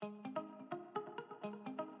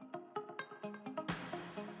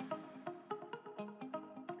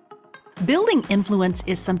Building influence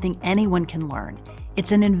is something anyone can learn.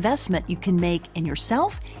 It's an investment you can make in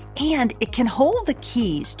yourself, and it can hold the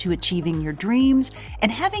keys to achieving your dreams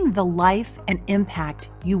and having the life and impact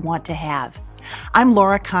you want to have. I'm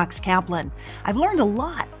Laura Cox Kaplan. I've learned a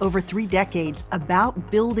lot over 3 decades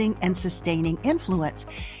about building and sustaining influence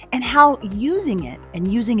and how using it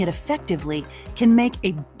effectively can make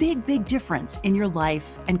a big difference in your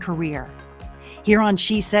life and career. Here on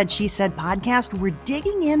She Said podcast, we're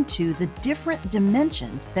digging into the different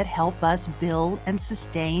dimensions that help us build and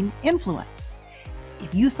sustain influence.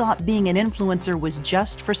 If you thought being an influencer was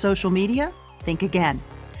just for social media, think again.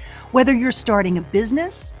 Whether you're starting a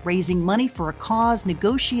business, raising money for a cause,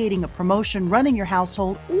 negotiating a promotion, running your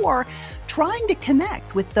household, or trying to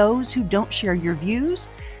connect with those who don't share your views,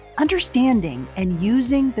 understanding and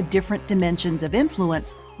using the different dimensions of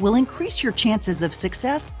influence will increase your chances of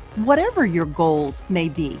success, whatever your goals may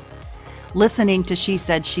be. Listening to She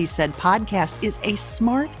Said podcast is a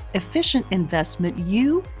smart, efficient investment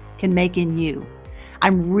you can make in you.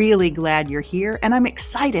 I'm really glad you're here, and I'm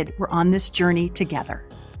excited we're on this journey together.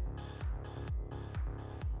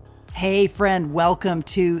 Hey friend, welcome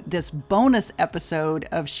to this bonus episode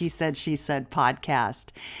of She Said podcast.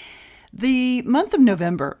 The month of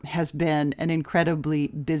November has been an incredibly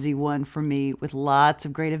busy one for me, with lots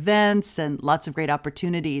of great events and lots of great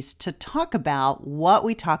opportunities to talk about what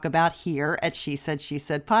we talk about here at She Said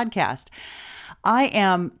podcast. I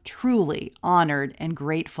am truly honored and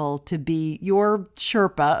grateful to be your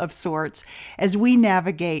Sherpa of sorts as we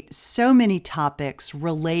navigate so many topics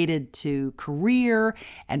related to career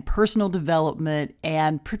and personal development,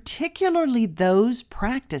 and particularly those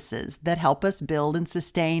practices that help us build and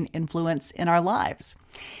sustain influence in our lives.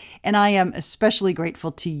 And I am especially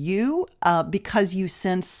grateful to you because you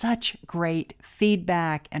send such great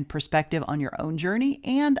feedback and perspective on your own journey.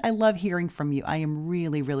 And I love hearing from you. I am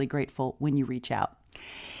really grateful when you reach out.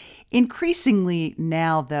 Increasingly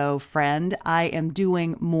now, though, friend, I am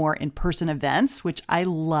doing more in-person events, which I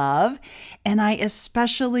love. And I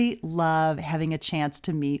especially love having a chance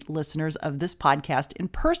to meet listeners of this podcast in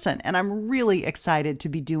person. And I'm really excited to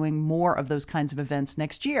be doing more of those kinds of events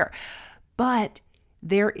next year. But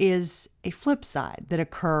there is a flip side that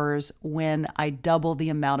occurs when I double the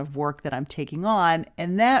amount of work that I'm taking on,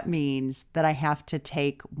 and that means that I have to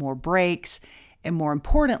take more breaks, and more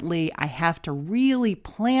importantly, I have to really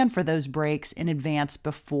plan for those breaks in advance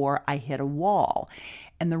before I hit a wall.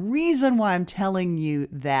 And the reason why I'm telling you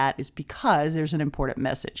that is because there's an important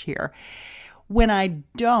message here. When I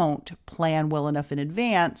don't plan well enough in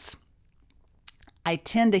advance, I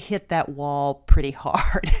tend to hit that wall pretty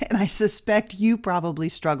hard, and I suspect you probably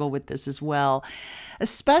struggle with this as well,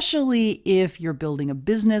 especially if you're building a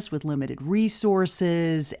business with limited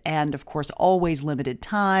resources and, of course, always limited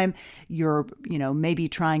time. You're, maybe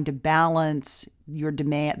trying to balance the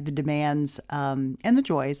demands and the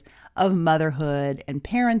joys of motherhood and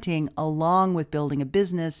parenting, along with building a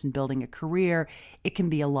business and building a career. It can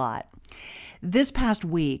be a lot. This past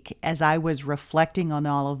week, as I was reflecting on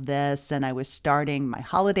all of this and I was starting my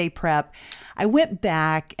holiday prep, I went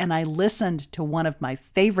back and I listened to one of my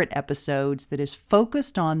favorite episodes that is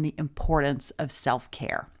focused on the importance of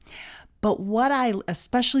self-care. But what I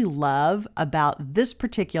especially love about this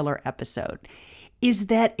particular episode is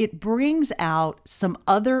that it brings out some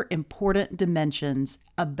other important dimensions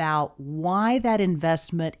about why that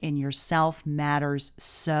investment in yourself matters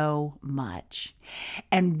so much,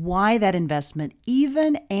 and why that investment,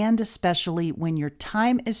 even and especially when your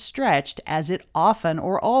time is stretched, as it often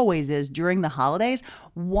or always is during the holidays,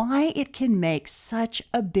 why it can make such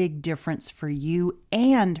a big difference for you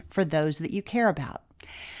and for those that you care about.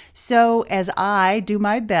 So as I do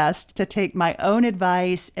my best to take my own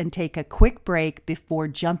advice and take a quick break before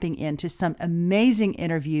jumping into some amazing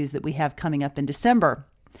interviews that we have coming up in December,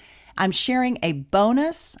 I'm sharing a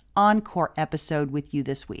bonus encore episode with you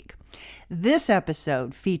this week. This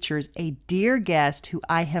episode features a dear guest who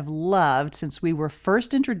I have loved since we were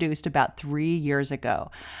first introduced about 3 years ago.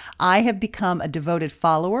 I have become a devoted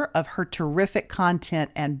follower of her terrific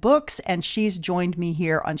content and books, and she's joined me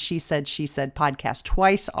here on She Said podcast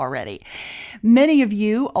twice already. Many of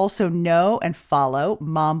you also know and follow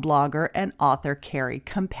mom blogger and author Carrie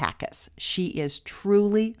Kompakis. She is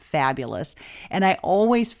truly fabulous, and I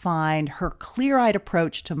always find her clear-eyed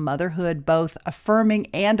approach to motherhood both affirming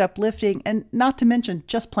and uplifting, and not to mention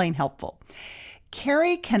just plain helpful.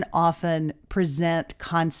 Carrie can often present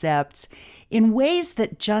concepts in ways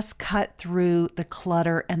that just cut through the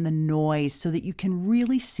clutter and the noise so that you can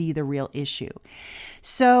really see the real issue.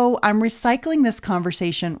 So I'm recycling this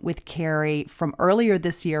conversation with Carrie from earlier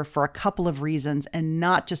this year for a couple of reasons, and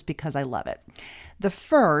not just because I love it. The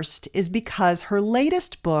first is because her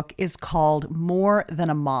latest book is called More Than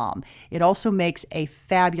a Mom. It also makes a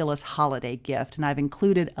fabulous holiday gift, and I've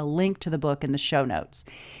included a link to the book in the show notes.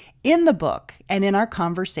 In the book and in our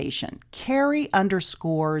conversation, Carrie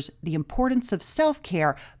underscores the importance of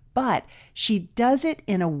self-care, but she does it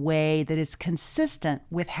in a way that is consistent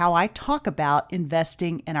with how I talk about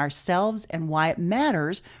investing in ourselves and why it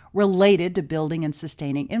matters related to building and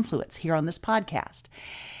sustaining influence here on this podcast.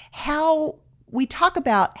 How we talk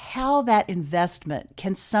about how that investment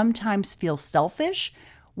can sometimes feel selfish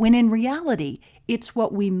when in reality, it's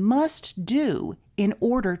what we must do in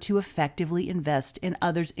order to effectively invest in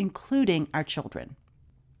others, including our children.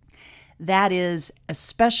 That is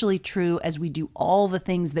especially true as we do all the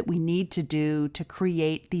things that we need to do to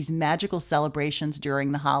create these magical celebrations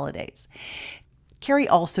during the holidays. Carrie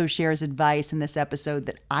also shares advice in this episode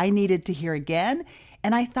that I needed to hear again,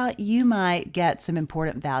 and I thought you might get some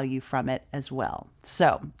important value from it as well.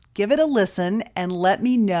 So give it a listen and let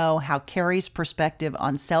me know how Carrie's perspective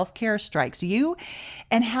on self-care strikes you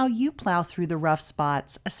and how you plow through the rough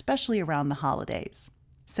spots, especially around the holidays.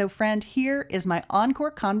 So friend, here is my encore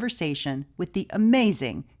conversation with the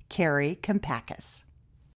amazing Carrie Kampakis.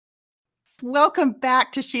 Welcome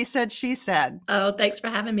back to She Said, She Said. Oh, thanks for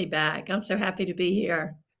having me back. I'm so happy to be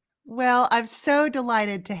here. Well, I'm so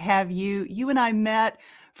delighted to have you. You and I met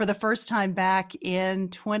for the first time back in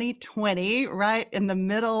 2020, right in the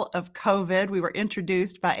middle of COVID. We were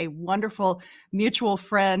introduced by a wonderful mutual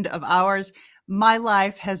friend of ours. My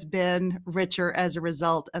life has been richer as a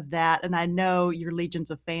result of that, and I know your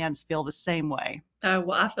legions of fans feel the same way. Oh,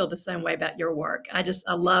 well, I feel the same way about your work. I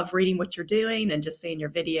love reading what you're doing and just seeing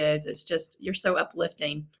your videos. It's just, you're so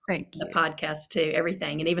uplifting. Thank you. The podcast too,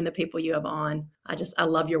 everything, and even the people you have on. I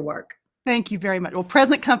love your work. Thank you very much. Well,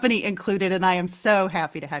 present company included, and I am so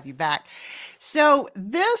happy to have you back. So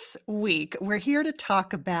this week, we're here to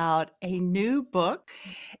talk about a new book.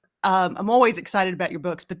 I'm always excited about your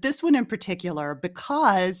books, but this one in particular,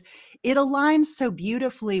 because it aligns so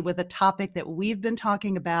beautifully with a topic that we've been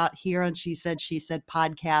talking about here on She Said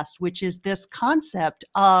podcast, which is this concept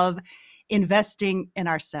of investing in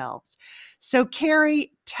ourselves. So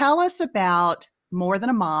Carrie, tell us about More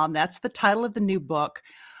Than a Mom. That's the title of the new book.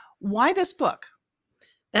 Why this book?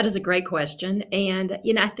 That is a great question. And,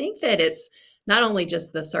 I think that it's not only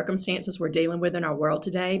just the circumstances we're dealing with in our world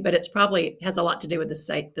today, but it's probably has a lot to do with the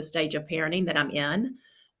stage of parenting that I'm in.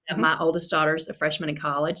 Mm-hmm. My oldest daughter's a freshman in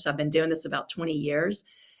college, so I've been doing this about 20 years.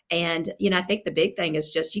 And, I think the big thing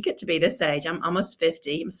is just you get to be this age. I'm almost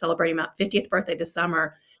 50. I'm celebrating my 50th birthday this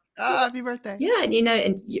summer. Oh, happy birthday. Yeah. And,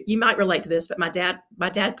 and you might relate to this, but my dad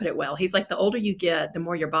put it well. He's like, the older you get, the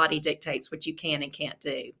more your body dictates what you can and can't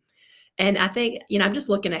do. And I think, I'm just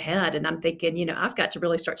looking ahead and I'm thinking, I've got to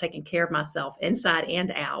really start taking care of myself inside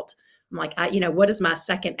and out. I'm like, what is my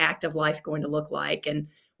second act of life going to look like? And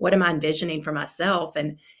what am I envisioning for myself?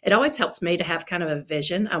 And it always helps me to have kind of a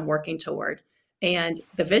vision I'm working toward. And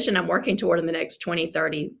the vision I'm working toward in the next 20,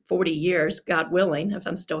 30, 40 years, God willing, if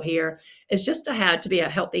I'm still here, is just to be a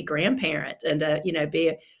healthy grandparent and,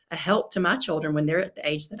 be a help to my children when they're at the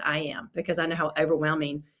age that I am, because I know how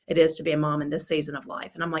overwhelming it is to be a mom in this season of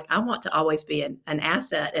life. And I'm like, I want to always be an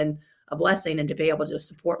asset and a blessing and to be able to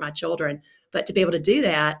support my children. But to be able to do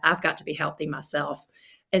that, I've got to be healthy myself.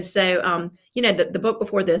 And so, the book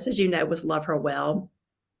before this, as you know, was Love Her Well.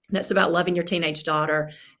 And it's about loving your teenage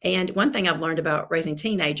daughter. And one thing I've learned about raising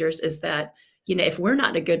teenagers is that, if we're not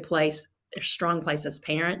in a good place, a strong place as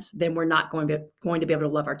parents, then we're not going to be able to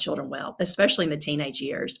love our children well, especially in the teenage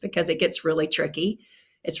years, because it gets really tricky.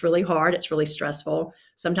 It's really hard. It's really stressful.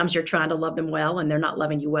 Sometimes you're trying to love them well and they're not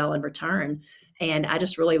loving you well in return. And I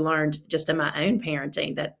just really learned just in my own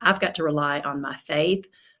parenting that I've got to rely on my faith.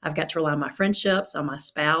 I've got to rely on my friendships, on my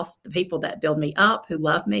spouse, the people that build me up, who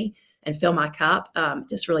love me and fill my cup,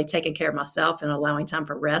 just really taking care of myself and allowing time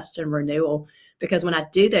for rest and renewal. Because when I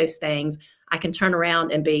do those things, I can turn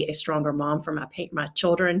around and be a stronger mom for my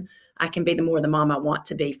children. I can be the mom I want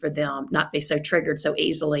to be for them, not be so triggered so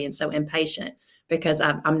easily and so impatient, because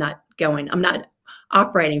I'm not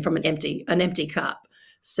operating from an empty cup.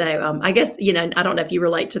 So I guess, I don't know if you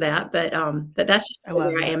relate to that, but that's just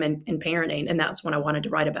where I am in parenting. And that's what I wanted to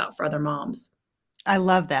write about for other moms. I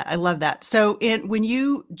love that. So when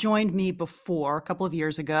you joined me before a couple of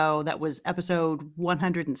years ago, that was episode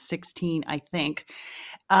 116, I think.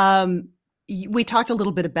 we talked a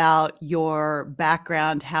little bit about your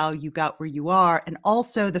background, how you got where you are, and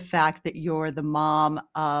also the fact that you're the mom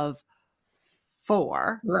of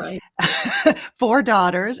four, Right. four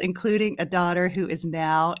daughters, including a daughter who is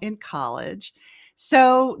now in college.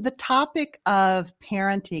 So, the topic of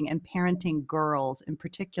parenting and parenting girls in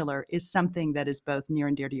particular is something that is both near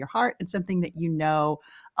and dear to your heart and something that you know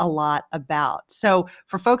a lot about. So,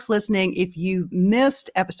 for folks listening, if you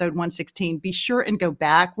missed episode 116, be sure and go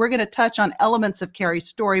back. We're going to touch on elements of Carrie's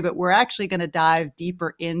story, but we're actually going to dive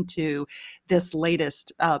deeper into this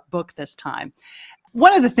latest book this time.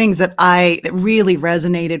 One of the things that really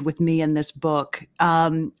resonated with me in this book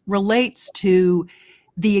relates to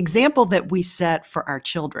the example that we set for our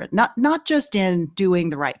children, not just in doing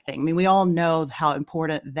the right thing. I mean, we all know how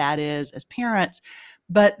important that is as parents,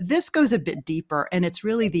 but this goes a bit deeper, and it's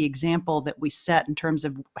really the example that we set in terms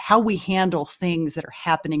of how we handle things that are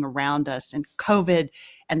happening around us. And COVID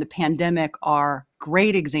and the pandemic are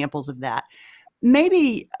great examples of that.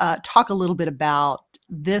 Maybe talk a little bit about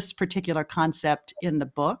this particular concept in the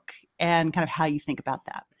book and kind of how you think about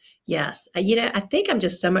that. Yes. I think I'm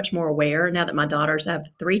just so much more aware now that my daughters have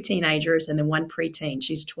 3 teenagers and then 1 preteen.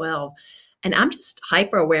 She's 12. And I'm just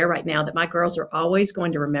hyper aware right now that my girls are always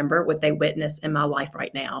going to remember what they witnessed in my life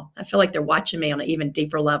right now. I feel like they're watching me on an even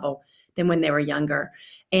deeper level than when they were younger.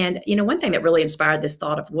 And, one thing that really inspired this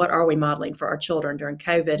thought of what are we modeling for our children during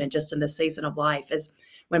COVID and just in this season of life is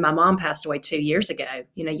when my mom passed away 2 years ago.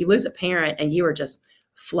 You lose a parent and you are just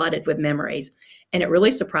flooded with memories. And it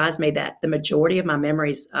really surprised me that the majority of my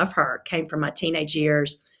memories of her came from my teenage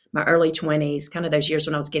years, my early 20s, kind of those years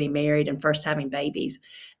when I was getting married and first having babies.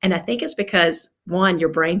 And I think it's because, one, your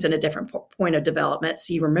brain's in a different point of development,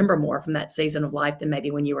 so you remember more from that season of life than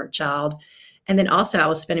maybe when you were a child. And then also I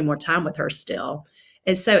was spending more time with her still.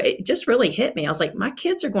 And so it just really hit me. I was like, my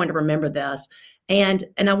kids are going to remember this. And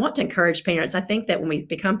I want to encourage parents. I think that when we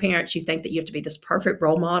become parents, you think that you have to be this perfect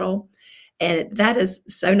role model. And that is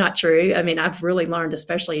so not true. I mean, I've really learned,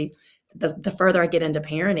 especially the further I get into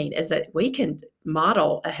parenting, is that we can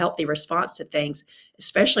model a healthy response to things,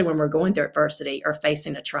 especially when we're going through adversity or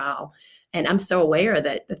facing a trial. And I'm so aware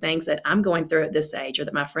that the things that I'm going through at this age or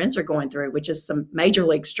that my friends are going through, which is some major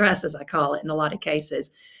league stress, as I call it in a lot of cases,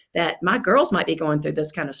 that my girls might be going through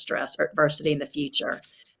this kind of stress or adversity in the future.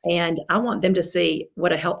 And I want them to see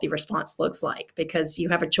what a healthy response looks like, because you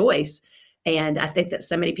have a choice. And I think that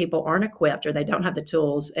so many people aren't equipped or they don't have the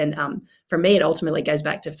tools. And for me, it ultimately goes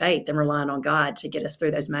back to faith and relying on God to get us through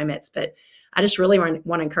those moments. But I just really want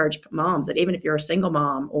to encourage moms that even if you're a single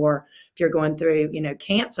mom or if you're going through,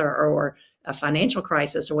 cancer or a financial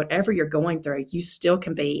crisis or whatever you're going through, you still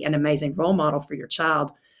can be an amazing role model for your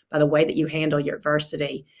child by the way that you handle your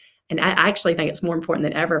adversity. And I actually think it's more important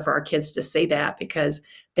than ever for our kids to see that, because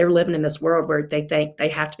they're living in this world where they think they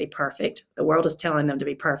have to be perfect. The world is telling them to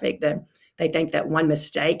be perfect. They think that one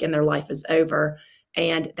mistake and their life is over.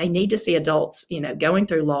 And they need to see adults, going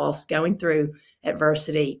through loss, going through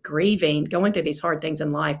adversity, grieving, going through these hard things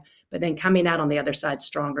in life, but then coming out on the other side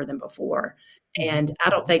stronger than before. And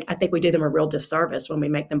I think we do them a real disservice when we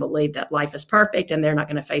make them believe that life is perfect and they're not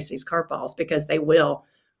going to face these curveballs, because they will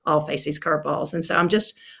all face these curveballs. And so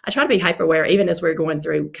I try to be hyper aware, even as we're going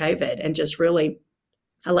through COVID, and just really,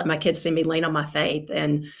 I let my kids see me lean on my faith.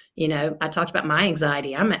 And, I talked about my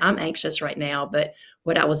anxiety. I'm anxious right now, but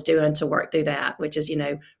what I was doing to work through that, which is,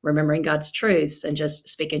 remembering God's truths and just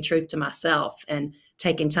speaking truth to myself and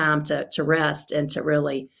taking time to rest and to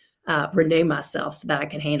really renew myself so that I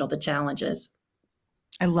can handle the challenges.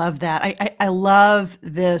 I love that. I love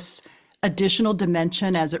this additional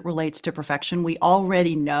dimension as it relates to perfection. We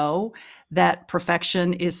already know that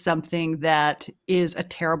perfection is something that is a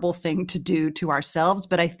terrible thing to do to ourselves.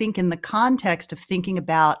 But I think in the context of thinking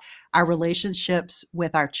about our relationships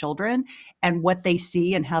with our children and what they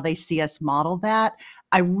see and how they see us model that,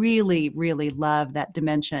 I really, really love that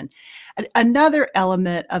dimension. Another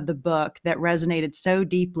element of the book that resonated so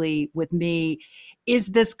deeply with me is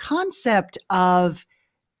this concept of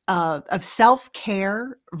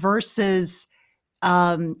self-care versus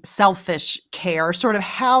selfish care, sort of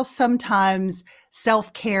how sometimes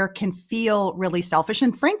self-care can feel really selfish.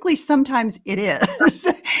 And frankly, sometimes it is.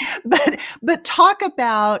 but talk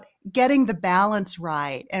about getting the balance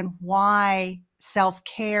right and why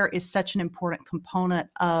self-care is such an important component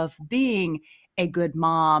of being a good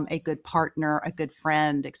mom, a good partner, a good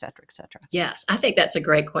friend, et cetera, et cetera. Yes, I think that's a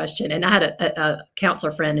great question. And I had a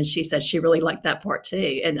counselor friend, and she said she really liked that part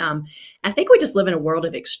too. And I think we just live in a world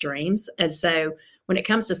of extremes. And so when it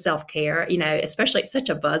comes to self-care, especially it's such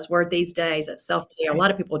a buzzword these days at self-care, a lot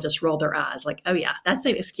of people just roll their eyes like, oh yeah, that's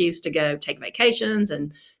an excuse to go take vacations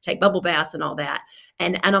and take bubble baths and all that.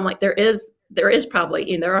 And I'm like, there is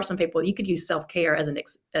probably, there are some people you could use self-care as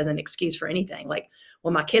an excuse for anything. Like,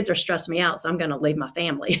 well, my kids are stressing me out, so I'm going to leave my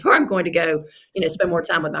family, or I'm going to go, spend more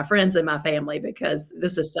time with my friends than my family because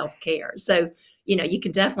this is self-care. So, you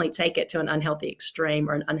can definitely take it to an unhealthy extreme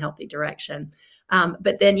or an unhealthy direction.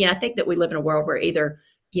 But then, I think that we live in a world where either,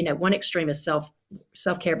 one extreme is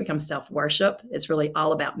self-care becomes self-worship. It's really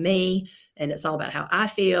all about me, and it's all about how I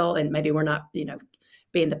feel. And maybe we're not,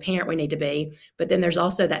 being the parent we need to be. But then there's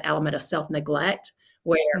also that element of self-neglect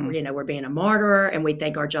where, we're being a martyr and we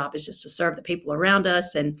think our job is just to serve the people around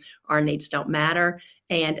us and our needs don't matter.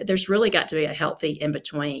 And there's really got to be a healthy in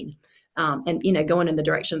between. And, going in the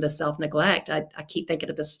direction of the self-neglect, I keep thinking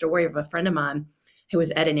of the story of a friend of mine who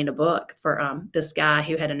was editing a book for this guy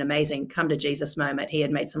who had an amazing come to Jesus moment. He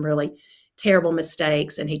had made some really terrible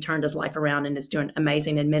mistakes and he turned his life around and is doing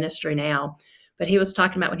amazing in ministry now. But he was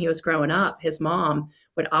talking about when he was growing up, his mom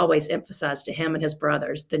would always emphasize to him and his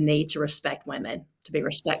brothers the need to respect women, to be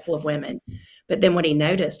respectful of women. But then what he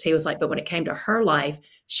noticed, he was like, but when it came to her life,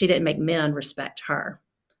 she didn't make men respect her.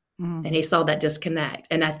 And he saw that disconnect.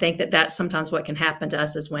 And I think that that's sometimes what can happen to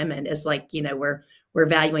us as women is like, we're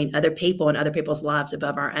valuing other people and other people's lives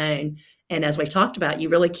above our own. And as we've talked about, you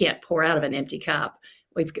really can't pour out of an empty cup.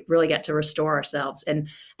 We've really got to restore ourselves. And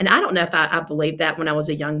I don't know if I believed that when I was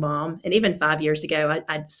a young mom. And even 5 years ago,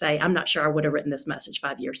 I'd say, I'm not sure I would have written this message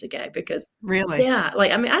 5 years ago because really, yeah,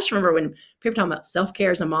 I just remember when people talking about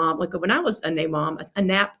self-care as a mom, like when I was a new mom, a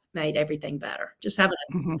nap made everything better. Just having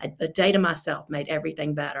a day to myself made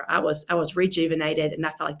everything better. I was rejuvenated and I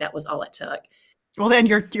felt like that was all it took. Well, then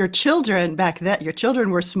your children back then, your children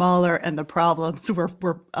were smaller and the problems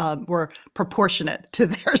were proportionate to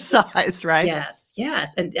their size, right?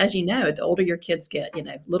 Yes. And as you know, the older your kids get,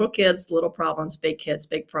 little kids, little problems, big kids,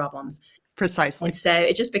 big problems. Precisely. And so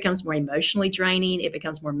it just becomes more emotionally draining. It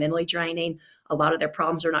becomes more mentally draining. A lot of their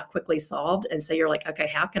problems are not quickly solved. And so you're like, okay,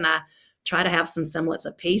 how can I try to have some semblance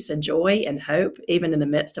of peace and joy and hope, even in the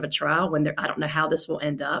midst of a trial when I don't know how this will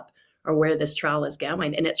end up or where this trial is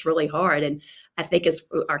going. And it's really hard. And I think as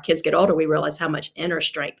our kids get older, we realize how much inner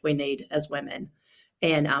strength we need as women.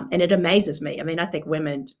 And it amazes me. I think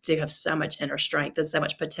women do have so much inner strength and so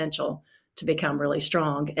much potential to become really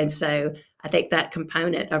strong. And so I think that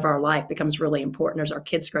component of our life becomes really important as our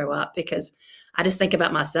kids grow up, because I just think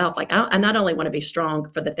about myself, like I not only want to be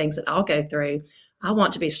strong for the things that I'll go through, I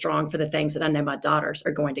want to be strong for the things that I know my daughters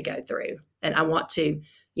are going to go through. And I want to,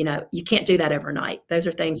 you can't do that overnight. Those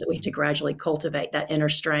are things that we have to gradually cultivate, that inner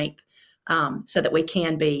strength, so that we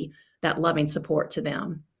can be that loving support to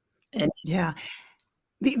them. And yeah.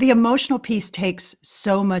 The emotional piece takes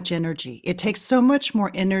so much energy. It takes so much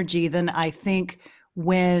more energy than I think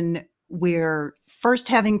when we're first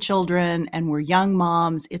having children and we're young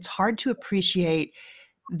moms. It's hard to appreciate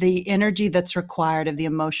the energy that's required of the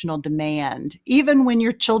emotional demand. Even when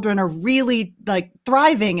your children are really like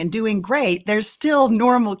thriving and doing great, they're still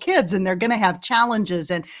normal kids and they're going to have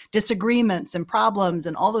challenges and disagreements and problems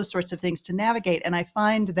and all those sorts of things to navigate. And I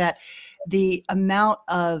find that the amount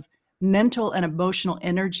of mental and emotional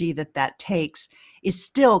energy that takes is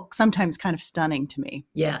still sometimes kind of stunning to me.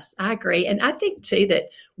 Yes, I agree. And I think too that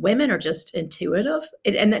women are just intuitive,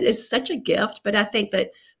 and that is such a gift. But I think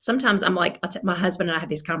that sometimes I'm like, my husband and I have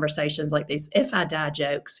these conversations like these if I die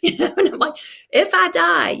jokes, and I'm like, if I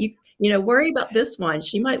die, worry about this one.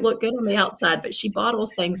 She might look good on the outside, but she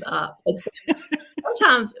bottles things up. And so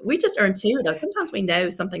sometimes we just are intuitive. Sometimes we know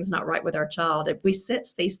something's not right with our child. If we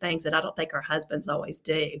sense these things that I don't think our husbands always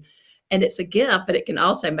do. And it's a gift, but it can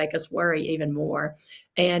also make us worry even more.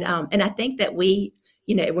 And I think that we,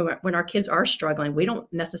 when our kids are struggling, we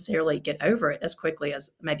don't necessarily get over it as quickly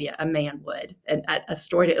as maybe a man would. And a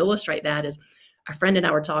story to illustrate that is a friend and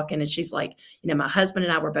I were talking, and she's like, my husband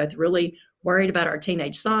and I were both really worried about our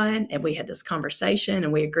teenage son. And we had this conversation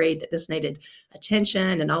and we agreed that this needed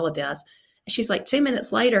attention and all of this. And she's like, 2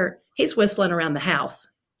 minutes later, he's whistling around the house.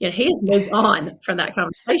 He has moved on from that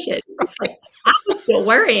conversation. Like, I was still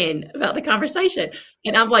worrying about the conversation.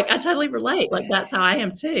 And I'm like, I totally relate. Like, that's how I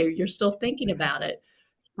am too. You're still thinking about it.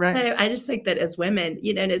 Right. So I just think that as women,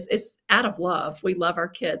 and it's out of love. We love our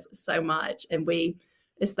kids so much. And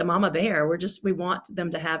it's the mama bear. We want them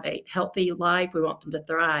to have a healthy life. We want them to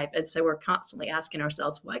thrive. And so we're constantly asking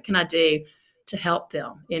ourselves, what can I do to help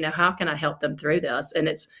them? How can I help them through this? And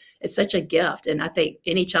it's such a gift. And I think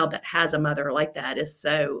any child that has a mother like that is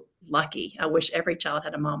so lucky. I wish every child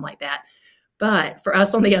had a mom like that. But for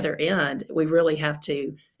us on the other end, we really have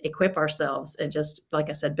to equip ourselves and just, like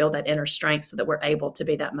I said, build that inner strength so that we're able to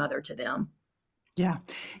be that mother to them. Yeah.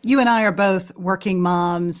 You and I are both working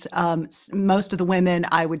moms. Most of the women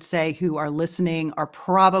I would say who are listening are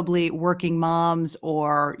probably working moms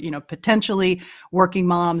or, potentially working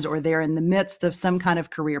moms, or they're in the midst of some kind of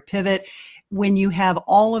career pivot. When you have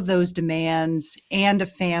all of those demands and a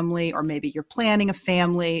family, or maybe you're planning a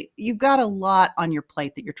family, you've got a lot on your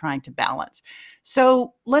plate that you're trying to balance.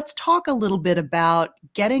 So let's talk a little bit about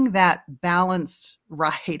getting that balance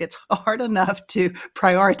right. It's hard enough to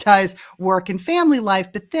prioritize work and family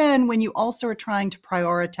life. But then when you also are trying to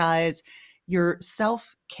prioritize your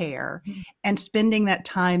self-care and spending that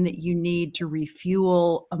time that you need to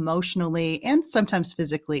refuel emotionally and sometimes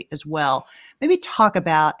physically as well, maybe talk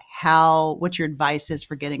about what your advice is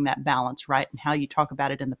for getting that balance right and how you talk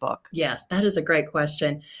about it in the book. Yes, that is a great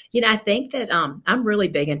question. I think that I'm really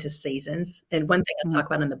big into seasons. And one thing I talk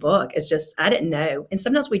about in the book is just, I didn't know. And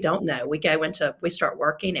sometimes we don't know. We start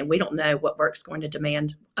working and we don't know what work's going to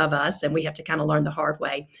demand of us. And we have to kind of learn the hard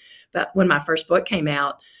way. But when my first book came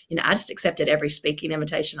out, I just accepted every speaking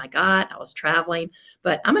invitation I got. I was traveling,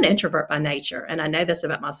 but I'm an introvert by nature. And I know this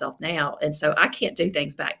about myself now. And so I can't do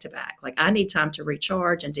things back to back. Like I need time to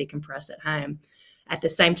recharge and decompress at home. At the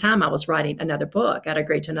same time, I was writing another book. I'd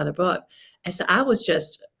agreed to another book. And so I was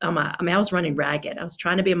just, I was running ragged. I was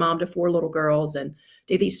trying to be a mom to 4 little girls and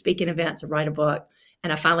do these speaking events and write a book.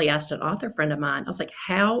 And I finally asked an author friend of mine, I was like,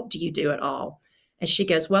 how do you do it all? And she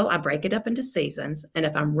goes, well, I break it up into seasons. And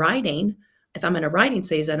if I'm in a writing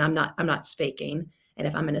season, I'm not speaking. And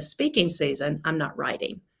if I'm in a speaking season, I'm not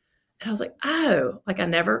writing. And I was like, oh, like I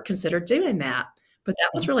never considered doing that. But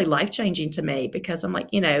that was really life-changing to me because I'm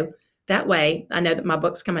like, that way I know that my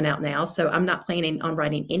book's coming out now. So I'm not planning on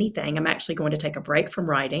writing anything. I'm actually going to take a break from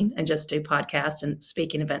writing and just do podcasts and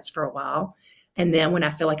speaking events for a while. And then when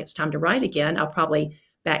I feel like it's time to write again, I'll probably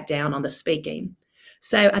back down on the speaking.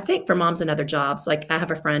 So I think for moms and other jobs, like I have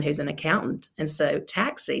a friend who's an accountant. And so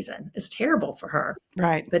tax season is terrible for her.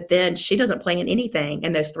 Right. But then she doesn't plan anything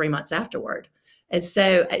in those 3 months afterward. And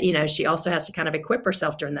so, she also has to kind of equip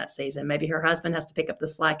herself during that season. Maybe her husband has to pick up the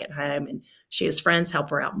slack at home and she has friends help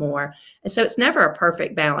her out more. And so it's never a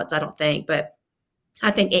perfect balance, I don't think. But I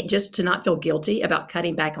think it just to not feel guilty about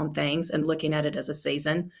cutting back on things and looking at it as a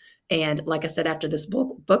season. And like I said, after this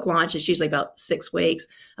book launch, it's usually about 6 weeks.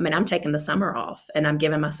 I'm taking the summer off and I'm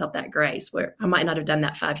giving myself that grace where I might not have done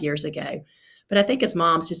that 5 years ago. But I think as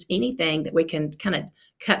moms, just anything that we can kind of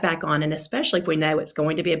cut back on, and especially if we know it's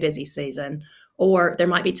going to be a busy season, or there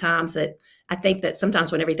might be times that I think that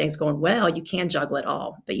sometimes when everything's going well, you can juggle it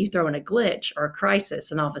all, but you throw in a glitch or a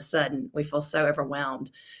crisis and all of a sudden we feel so overwhelmed.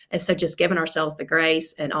 And so just giving ourselves the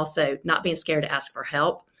grace and also not being scared to ask for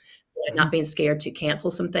help, not being scared to cancel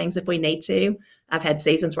some things if we need to. I've had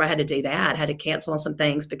seasons where I had to do that. I had to cancel on some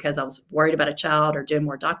things because I was worried about a child or doing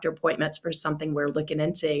more doctor appointments for something we're looking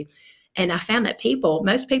into. And I found that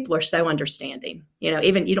most people are so understanding,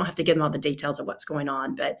 even you don't have to give them all the details of what's going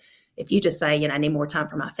on, but if you just say, I need more time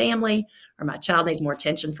for my family or my child needs more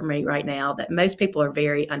attention from me right now, that most people are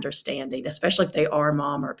very understanding, especially if they are a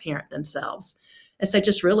mom or a parent themselves. And so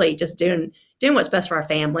just really just doing what's best for our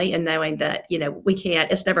family and knowing that,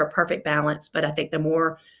 it's never a perfect balance, but I think the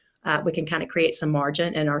more we can kind of create some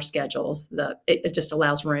margin in our schedules, it just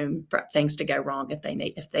allows room for things to go wrong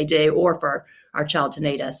if they do, or for our child to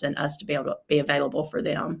need us and us to be able to be available for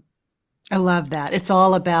them. I love that. It's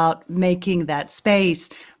all about making that space,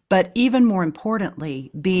 but even more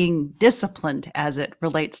importantly, being disciplined as it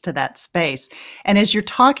relates to that space. And as you're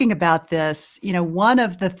talking about this, one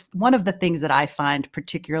of the things that I find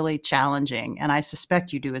particularly challenging, and I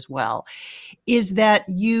suspect you do as well, is that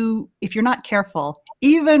if you're not careful,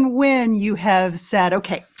 even when you have said,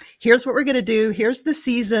 okay, here's what we're going to do, here's the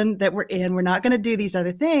season that we're in, we're not going to do these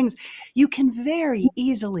other things, you can very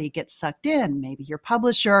easily get sucked in. Maybe your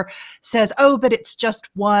publisher says, oh, but it's just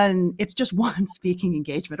one speaking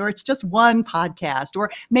engagement, or it's just one podcast,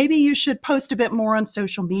 or maybe you should post a bit more on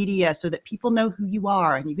social media so that people know who you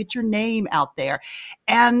are and you get your name out there.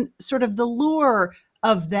 And sort of the lure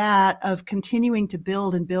of that, of continuing to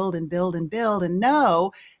build and build and build and build, and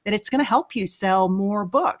know that it's going to help you sell more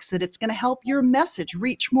books, that it's going to help your message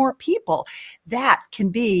reach more people, that can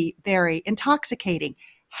be very intoxicating.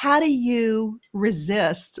 How do you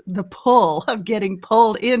resist the pull of getting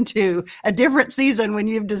pulled into a different season when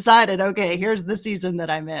you've decided, okay, here's the season that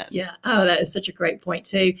I'm in? Yeah. Oh, that is such a great point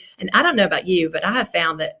too. And I don't know about you, but I have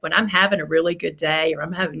found that when I'm having a really good day or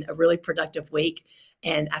I'm having a really productive week,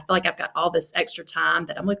 and I feel like I've got all this extra time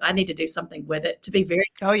that I'm like, I need to do something with it to be very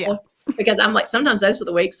Oh, yeah. Because I'm like, sometimes those are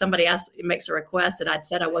the weeks somebody else makes a request that I'd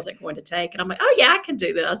said I wasn't going to take. And I'm like, oh yeah, I can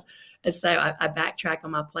do this. And so I backtrack on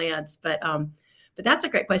my plans. But But that's a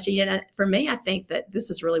great question. For me, I think that this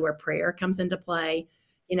is really where prayer comes into play.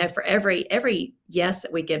 For every yes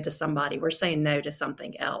that we give to somebody, we're saying no to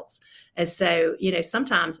something else. And so,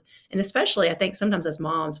 sometimes, and especially I think sometimes as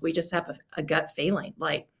moms, we just have a gut feeling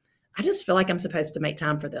like, I just feel like I'm supposed to make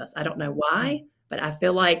time for this. I don't know why, but I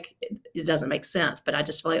feel like it doesn't make sense, but I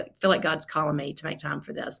just feel like God's calling me to make time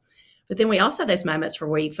for this. But then we also have those moments where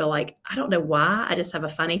we feel like, I don't know why, I just have a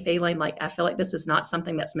funny feeling like I feel like this is not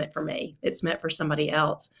something that's meant for me. It's meant for somebody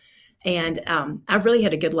else. And I really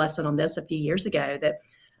had a good lesson on this a few years ago that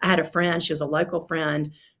I had a friend, she was a local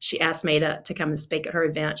friend. She asked me to come and speak at her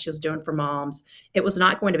event she was doing for moms. It was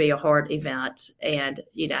not going to be a hard event. And,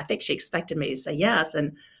 I think she expected me to say yes.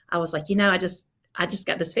 And I was like, I just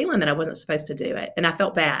got this feeling that I wasn't supposed to do it. And I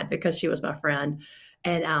felt bad because she was my friend.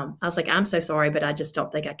 And I was like, I'm so sorry, but I just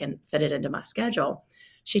don't think I can fit it into my schedule.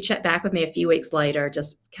 She checked back with me a few weeks later,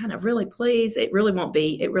 just kind of really, please, it really won't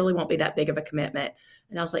be that big of a commitment.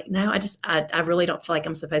 And I was like, no, I really don't feel like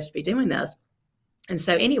I'm supposed to be doing this. And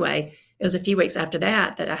so anyway, it was a few weeks after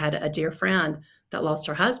that I had a dear friend that lost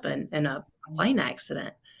her husband in a plane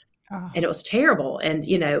accident. Oh. And it was terrible. And,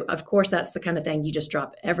 of course, that's the kind of thing you just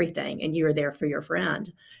drop everything and you were there for your friend.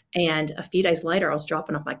 And a few days later, I was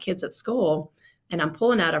dropping off my kids at school and I'm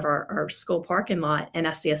pulling out of our school parking lot and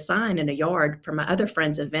I see a sign in a yard for my other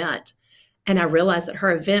friend's event. And I realized that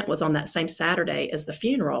her event was on that same Saturday as the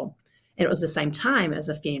funeral. And it was the same time as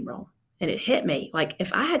the funeral. And it hit me, like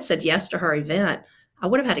if I had said yes to her event, I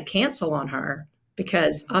would have had to cancel on her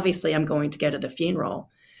because obviously I'm going to go to the funeral.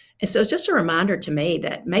 And so it's just a reminder to me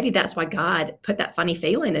that maybe that's why God put that funny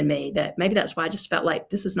feeling in me, that maybe that's why I just felt like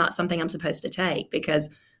this is not something I'm supposed to take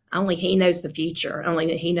because only He knows the future.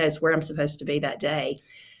 Only He knows where I'm supposed to be that day.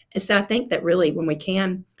 And so I think that really when we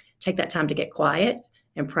can take that time to get quiet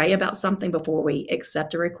and pray about something before we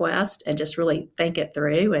accept a request and just really think it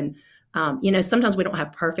through. And, sometimes we don't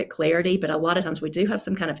have perfect clarity, but a lot of times we do have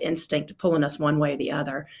some kind of instinct pulling us one way or the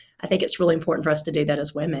other. I think it's really important for us to do that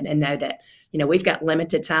as women and know that, we've got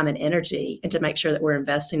limited time and energy and to make sure that we're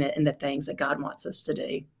investing it in the things that God wants us to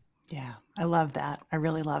do. Yeah, I love that. I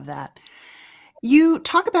really love that. You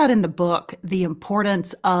talk about in the book the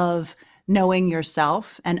importance of knowing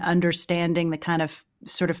yourself and understanding the kind of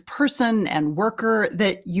sort of person and worker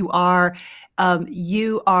that you are.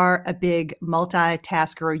 You are a big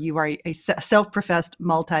multitasker. You are a self-professed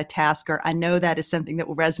multitasker. I know that is something that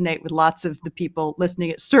will resonate with lots of the people listening.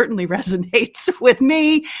 It certainly resonates with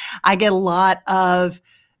me. I get a lot of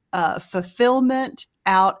fulfillment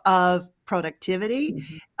out of productivity.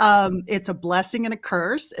 Mm-hmm. It's a blessing and a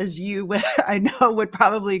curse, as you, I know, would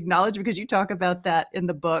probably acknowledge because you talk about that in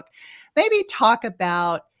the book. Maybe talk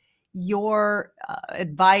about your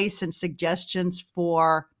advice and suggestions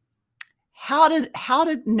for how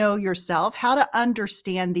to know yourself, how to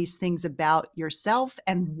understand these things about yourself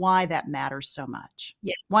and why that matters so much.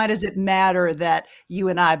 Yeah. Why does it matter that you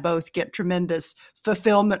and I both get tremendous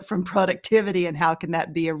fulfillment from productivity, and how can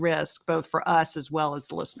that be a risk both for us as well as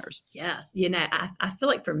the listeners? Yes. I feel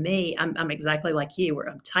like for me, I'm exactly like you, where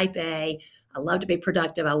I'm type A. I love to be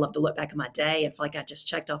productive. I love to look back at my day and feel like I just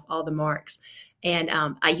checked off all the marks. And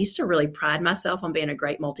I used to really pride myself on being a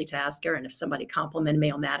great multitasker. And if somebody complimented me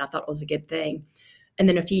on that, I thought it was a good thing. And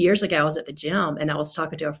then a few years ago, I was at the gym and I was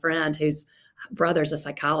talking to a friend whose brother's a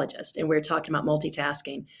psychologist. And we were talking about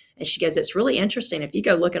multitasking. And she goes, it's really interesting. If you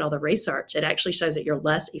go look at all the research, it actually shows that you're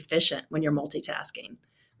less efficient when you're multitasking,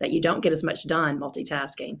 that you don't get as much done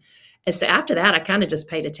multitasking. And so after that, I kind of just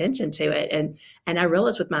paid attention to it. And I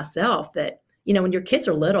realized with myself that, when your kids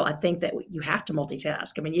are little, I think that you have to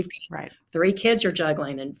multitask. I mean, you've got 3 kids you're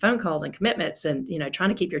juggling and phone calls and commitments and, trying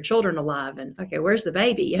to keep your children alive. And okay, where's the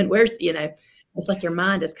baby? And where's, it's like your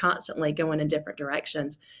mind is constantly going in different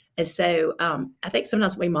directions. And so I think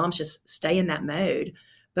sometimes we moms just stay in that mode.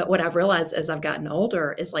 But what I've realized as I've gotten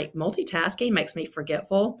older is like multitasking makes me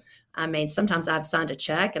forgetful. I mean, sometimes I've signed a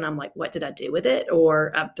check and I'm like, what did I do with it?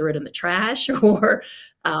 Or I threw it in the trash or,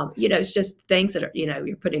 it's just things that are,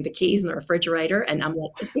 you're putting the keys in the refrigerator and I'm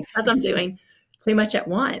like, it's because I'm doing too much at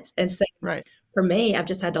once. And so for me, I've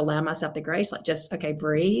just had to allow myself the grace, like just, okay,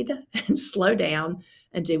 breathe and slow down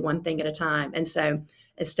and do one thing at a time. And so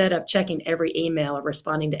instead of checking every email or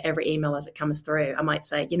responding to every email as it comes through, I might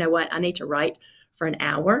say, you know what, I need to write for an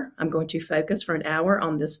hour. I'm going to focus for an hour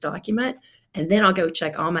on this document, and then I'll go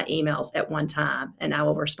check all my emails at one time, and I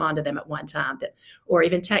will respond to them at one time. Or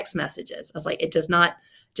even text messages. I was like, it does not,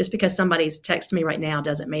 just because somebody's texting me right now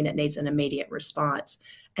doesn't mean it needs an immediate response.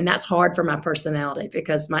 And that's hard for my personality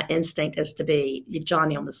because my instinct is to be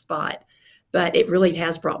Johnny on the spot. But it really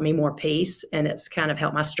has brought me more peace, and it's kind of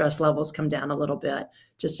helped my stress levels come down a little bit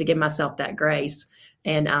just to give myself that grace.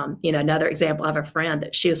 And, another example, I have a friend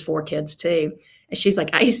that she has 4 kids too. And she's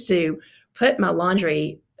like, I used to put my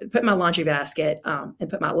laundry basket and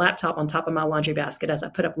put my laptop on top of my laundry basket as I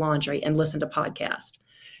put up laundry and listen to podcasts.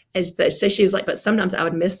 So she was like, but sometimes I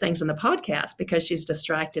would miss things in the podcast because she's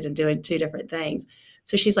distracted and doing 2 different things.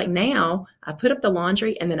 So she's like, now I put up the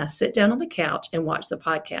laundry and then I sit down on the couch and watch the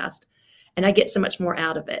podcast, and I get so much more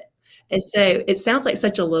out of it. And so it sounds like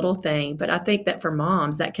such a little thing, but I think that for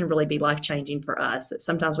moms, that can really be life-changing for us. That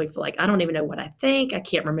sometimes we feel like, I don't even know what I think. I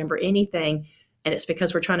can't remember anything. And it's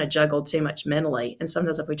because we're trying to juggle too much mentally. And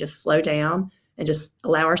sometimes if we just slow down and just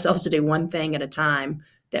allow ourselves to do one thing at a time,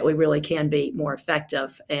 that we really can be more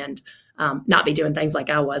effective and not be doing things like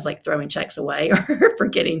I was, like throwing checks away or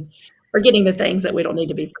forgetting the things that we don't need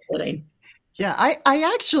to be forgetting. Yeah,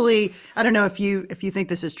 I actually, I don't know if you think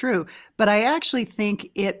this is true, but I actually think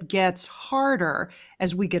it gets harder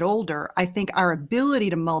as we get older. I think our ability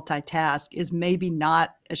to multitask is maybe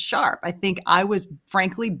not as sharp. I think I was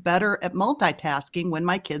frankly better at multitasking when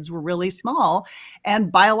my kids were really small,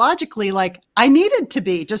 and biologically, like I needed to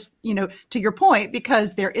be, just, to your point,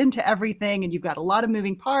 because they're into everything and you've got a lot of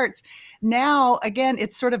moving parts. Now, again,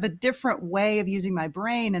 it's sort of a different way of using my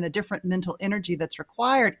brain and a different mental energy that's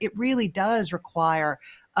required. It really does require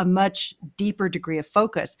a much deeper degree of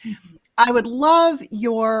focus. Mm-hmm. I would love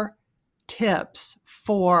your tips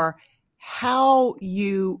for how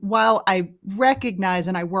you, while I recognize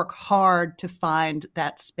and I work hard to find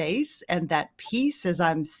that space and that peace as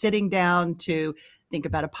I'm sitting down to think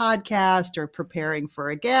about a podcast or preparing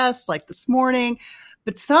for a guest like this morning,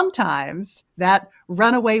 but sometimes that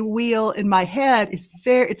runaway wheel in my head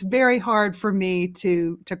it's very hard for me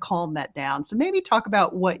to calm that down. So maybe talk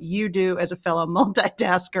about what you do as a fellow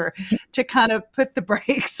multitasker to kind of put the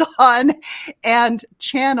brakes on and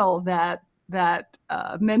channel that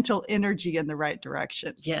mental energy in the right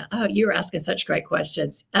direction. Yeah. Oh, you were asking such great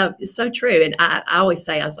questions. It's so true. And I always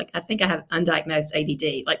say, I think I have undiagnosed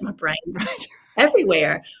ADD, like my brain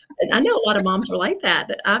everywhere. And I know a lot of moms are like that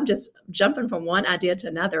I'm just jumping from one idea to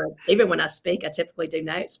another. Even when I speak, I typically do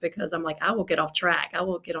notes because I'm like, I will get off track. I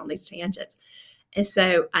will get on these tangents. And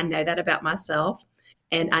so I know that about myself.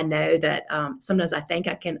 And I know that sometimes I think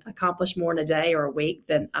I can accomplish more in a day or a week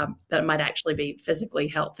than that might actually be physically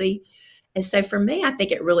healthy. And so for me, I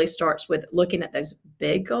think it really starts with looking at those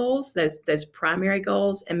big goals, those primary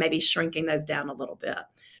goals, and maybe shrinking those down a little bit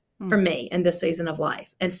for me in this season of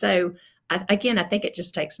life. And so, I think it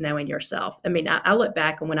just takes knowing yourself. I mean, I look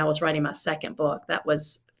back on when I was writing my second book, that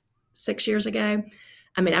was 6 years ago.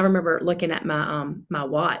 I mean, I remember looking at my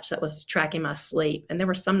watch that was tracking my sleep, and there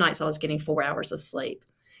were some nights I was getting 4 hours of sleep.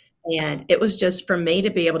 And it was just for me to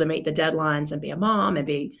be able to meet the deadlines and be a mom and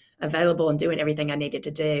be available and doing everything I needed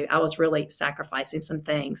to do. I was really sacrificing some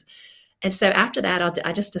things. And so after that,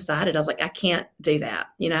 I just decided, I was like, I can't do that.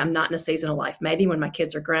 I'm not in a season of life, maybe when my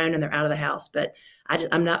kids are grown and they're out of the house, but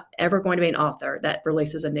I'm not ever going to be an author that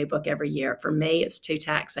releases a new book every year. For me, it's too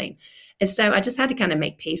taxing. And so I just had to kind of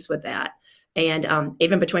make peace with that. And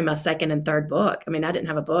even between my second and third book, I mean, I didn't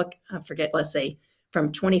have a book, let's see,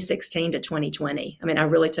 from 2016 to 2020. I mean, I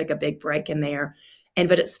really took a big break in there.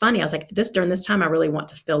 But it's funny, I was like, during this time, I really want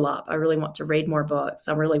to fill up. I really want to read more books.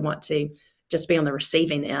 I really want to just be on the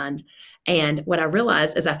receiving end. And what I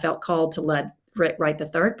realized as I felt called to write the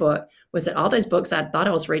third book was that all those books I thought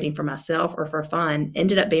I was reading for myself or for fun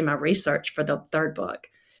ended up being my research for the third book.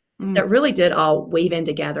 So it really did all weave in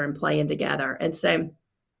together and play in together. And so,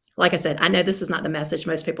 like I said, I know this is not the message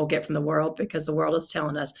most people get from the world, because the world is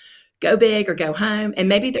telling us, go big or go home. And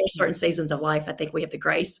maybe there are certain seasons of life, I think we have the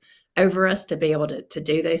grace over us to be able to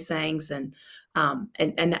do those things. And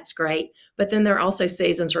that's great. But then there are also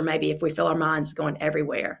seasons where maybe if we feel our minds going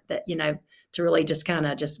everywhere, that, to really just kind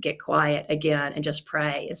of just get quiet again and just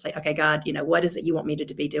pray and say, okay, God, what is it you want me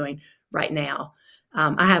to be doing right now?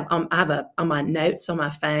 I have on my notes on my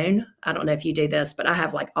phone. I don't know if you do this, but I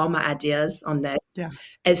have like all my ideas on notes. Yeah.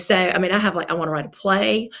 And so, I mean, I have I want to write a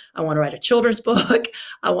play. I want to write a children's book.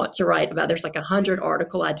 I want to write there's like 100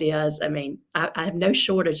 article ideas. I mean, I have no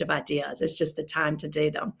shortage of ideas. It's just the time to do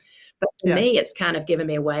them. But for me, it's kind of given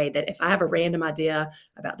me a way that if I have a random idea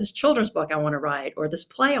about this children's book I want to write or this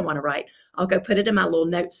play I want to write, I'll go put it in my little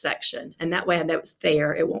notes section. And that way I know it's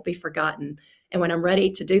there. It won't be forgotten. And when I'm ready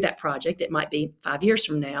to do that project, it might be 5 years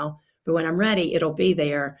from now, but when I'm ready, it'll be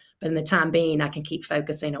there. But in the time being, I can keep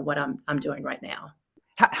focusing on what I'm doing right now.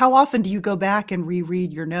 How often do you go back and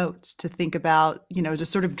reread your notes to think about, to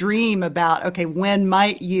sort of dream about, okay, when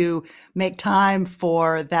might you make time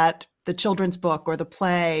for that the children's book or the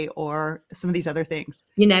play or some of these other things?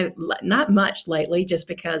 Not much lately, just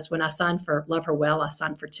because when I signed for Love Her Well, I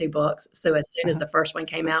signed for 2 books. So as soon as Uh-huh. the first one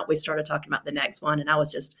came out, we started talking about the next one, and I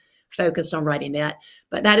was just focused on writing that.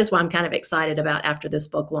 But that is why I'm kind of excited about after this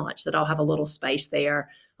book launch, that I'll have a little space there.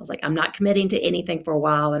 I was like, I'm not committing to anything for a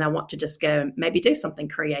while, and I want to just go and maybe do something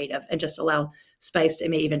creative and just allow space to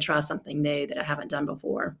me even try something new that I haven't done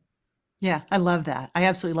before. Yeah, I love that. I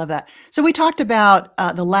absolutely love that. So we talked about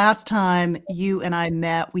the last time you and I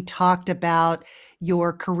met, we talked about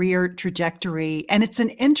your career trajectory, and it's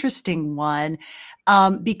an interesting one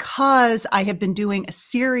because I have been doing a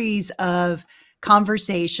series of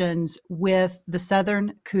conversations with the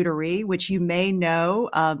Southern Cootery, which you may know,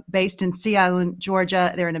 based in Sea Island,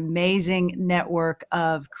 Georgia. They're an amazing network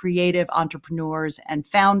of creative entrepreneurs and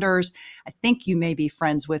founders. I think you may be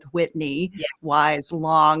friends with Whitney Yeah. Wise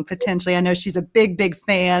Long, potentially. I know she's a big, big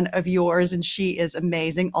fan of yours, and she is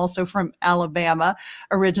amazing, also from Alabama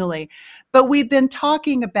originally. But we've been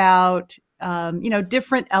talking about,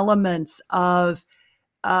 different elements of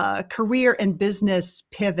career and business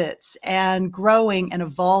pivots and growing and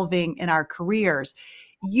evolving in our careers.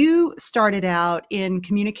 You started out in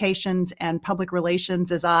communications and public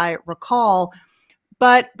relations, as I recall.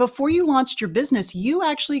 But before you launched your business, you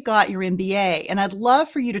actually got your MBA. And I'd love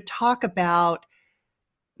for you to talk about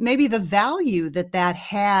maybe the value that that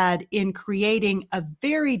had in creating a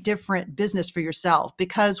very different business for yourself.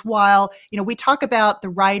 Because while, we talk about the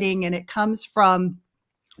writing and it comes from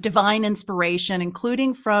divine inspiration,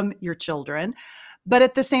 including from your children. But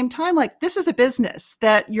at the same time, like, this is a business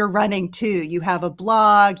that you're running too. You have a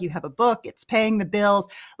blog, you have a book, it's paying the bills.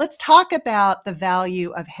 Let's talk about the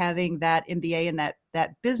value of having that MBA and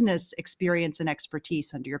that business experience and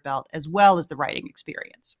expertise under your belt, as well as the writing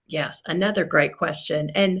experience. Yes, another great question.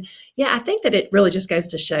 And yeah, I think that it really just goes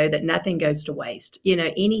to show that nothing goes to waste.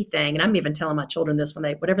 Anything, and I'm even telling my children this when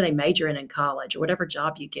whatever they major in college or whatever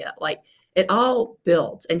job you get, like, it all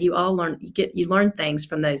builds, and you all learn, you learn things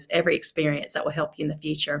from those, every experience that will help you in the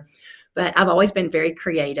future. But I've always been very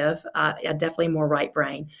creative. I definitely more right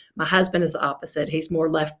brain. My husband is the opposite. He's more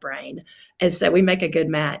left brain. And so we make a good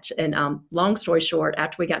match. And long story short,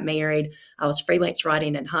 after we got married, I was freelance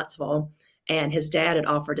writing in Huntsville, and his dad had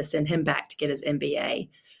offered to send him back to get his MBA.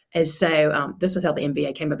 And so this is how the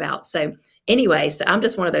MBA came about. So anyway, so I'm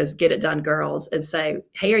just one of those get it done girls. And so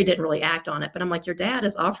Harry didn't really act on it, but I'm like, your dad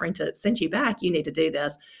is offering to send you back. You need to do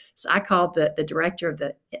this. So I called the director of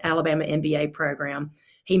the Alabama MBA program.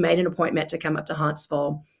 He made an appointment to come up to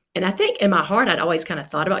Huntsville. And I think in my heart, I'd always kind of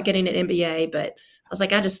thought about getting an MBA, but I was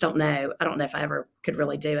like, I just don't know. I don't know if I ever could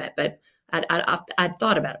really do it, but I'd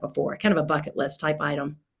thought about it before, kind of a bucket list type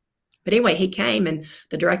item. But anyway, he came and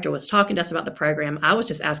the director was talking to us about the program. I was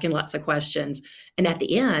just asking lots of questions. And at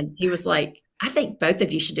the end, he was like, I think both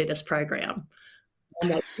of you should do this program. I'm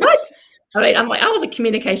like, what? I'm like, I was a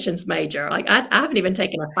communications major. Like, I haven't even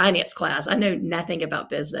taken a finance class. I know nothing about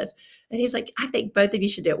business. And he's like, I think both of you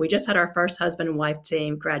should do it. We just had our first husband and wife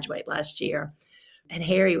team graduate last year. And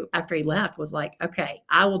Harry, after he left, was like, okay,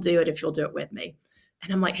 I will do it if you'll do it with me.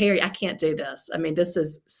 And I'm like, Harry, I can't do this. I mean, this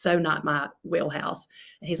is so not my wheelhouse.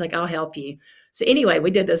 And he's like, I'll help you. So anyway, we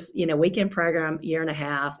did this, weekend program, year and a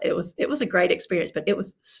half. It was a great experience, but it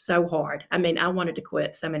was so hard. I mean, I wanted to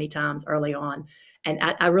quit so many times early on. And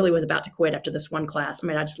I really was about to quit after this one class. I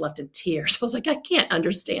mean, I just left in tears. I was like, I can't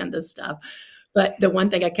understand this stuff. But the one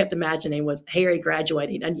thing I kept imagining was Harry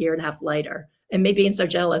graduating a year and a half later and me being so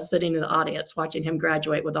jealous sitting in the audience watching him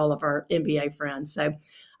graduate with all of our MBA friends. So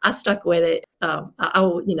I stuck with it.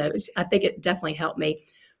 I think it definitely helped me.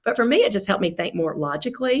 But for me, it just helped me think more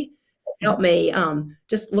logically. It helped me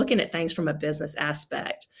just looking at things from a business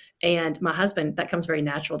aspect. And my husband, that comes very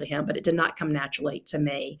natural to him, but it did not come naturally to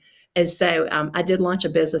me. And so I did launch a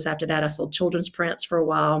business after that. I sold children's prints for a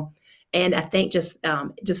while. And I think just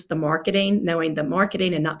the marketing, knowing the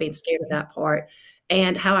marketing and not being scared of that part.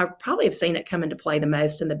 And how I probably have seen it come into play the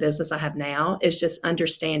most in the business I have now is just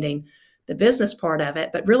understanding the business part of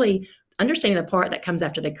it, but really understanding the part that comes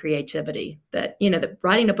after the creativity. That, the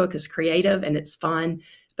writing a book is creative and it's fun,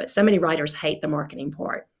 but so many writers hate the marketing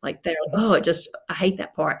part. Like they're like, I hate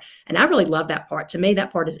that part. And I really love that part. To me,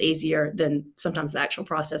 that part is easier than sometimes the actual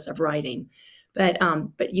process of writing. But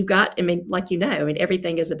you got,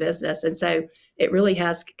 everything is a business. And so it really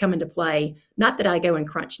has come into play. Not that I go and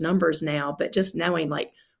crunch numbers now, but just knowing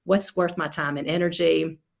like what's worth my time and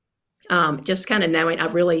energy. Just kind of knowing, I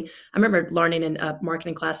remember learning in a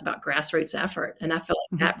marketing class about grassroots effort. And I feel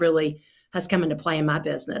like that really has come into play in my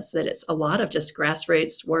business, that it's a lot of just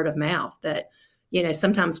grassroots word of mouth that,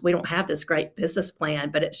 sometimes we don't have this great business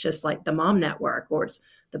plan, but it's just like the mom network or it's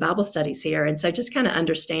the Bible studies here. And so just kind of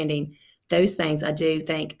understanding those things, I do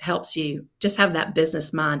think helps you just have that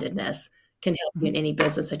business mindedness can help you in any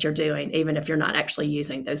business that you're doing, even if you're not actually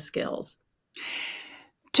using those skills.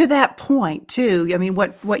 To that point, too, I mean,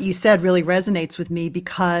 what you said really resonates with me,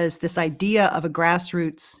 because this idea of a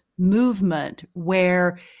grassroots movement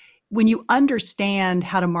where when you understand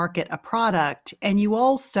how to market a product and you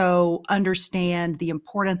also understand the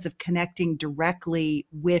importance of connecting directly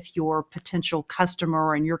with your potential customer,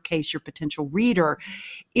 or in your case, your potential reader,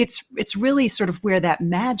 it's really sort of where that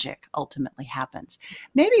magic ultimately happens.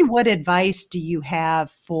 Maybe what advice do you have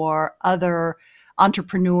for other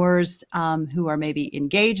entrepreneurs who are maybe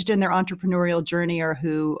engaged in their entrepreneurial journey or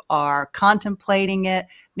who are contemplating it,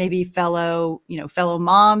 maybe fellow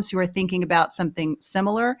moms who are thinking about something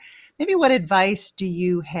similar? Maybe what advice do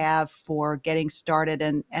you have for getting started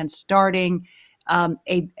and starting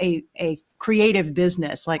a creative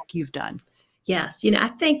business like you've done? Yes. I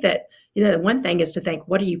think that, the one thing is to think,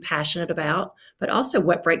 what are you passionate about, but also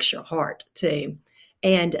what breaks your heart too.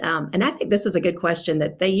 And I think this is a good question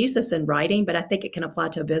that they use this in writing, but I think it can apply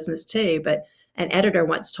to a business too. But an editor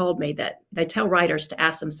once told me that they tell writers to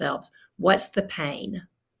ask themselves, what's the pain?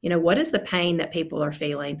 What is the pain that people are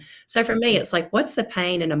feeling? So for me, it's like, what's the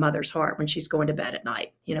pain in a mother's heart when she's going to bed at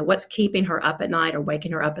night? What's keeping her up at night or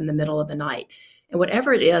waking her up in the middle of the night? And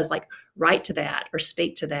whatever it is, like, write to that or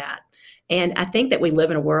speak to that. And I think that we live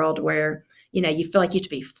in a world where you feel like you have to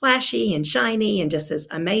be flashy and shiny and just this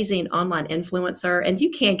amazing online influencer. And you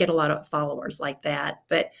can get a lot of followers like that.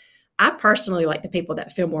 But I personally like the people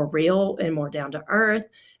that feel more real and more down to earth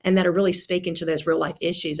and that are really speaking to those real life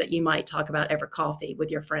issues that you might talk about over coffee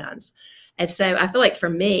with your friends. And so I feel like for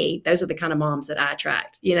me, those are the kind of moms that I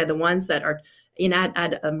attract, the ones that are, I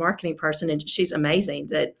had a marketing person and she's amazing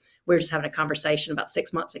that we were just having a conversation about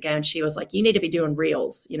 6 months ago. And she was like, you need to be doing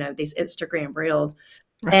reels, these Instagram reels.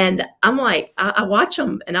 Right. And I'm like, I watch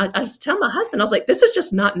them and I just tell my husband, I was like, this is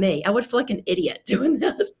just not me. I would feel like an idiot doing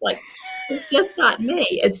this. Like, it's just not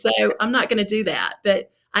me. And so I'm not going to do that.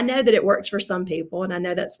 But I know that it works for some people. And I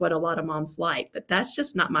know that's what a lot of moms like, but that's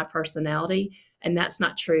just not my personality. And that's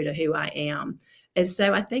not true to who I am. And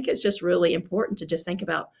so I think it's just really important to just think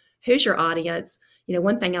about who's your audience.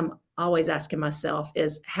 One thing I'm always asking myself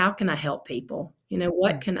is, how can I help people?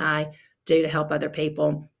 What can I do to help other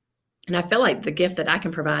people? And I feel like the gift that I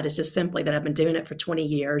can provide is just simply that I've been doing it for 20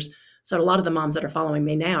 years. So a lot of the moms that are following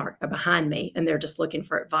me now are behind me and they're just looking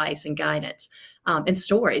for advice and guidance and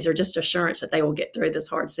stories or just assurance that they will get through this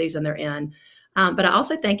hard season they're in. But I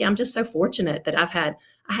also think I'm just so fortunate that I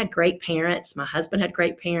had great parents. My husband had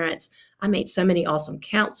great parents. I made so many awesome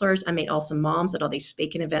counselors. I made awesome moms at all these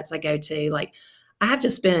speaking events I go to. Like, I have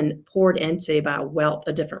just been poured into by a wealth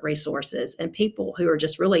of different resources and people who are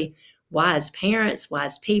just really wise parents,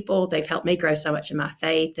 wise people. They've helped me grow so much in my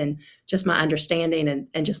faith and just my understanding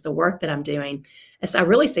and just the work that I'm doing. And so I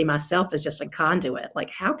really see myself as just a conduit.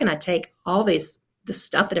 Like, how can I take all the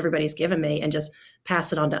stuff that everybody's given me and just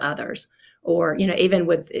pass it on to others? Or, even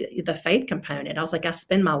with the faith component, I was like, I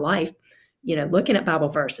spend my life, looking at Bible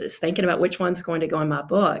verses, thinking about which one's going to go in my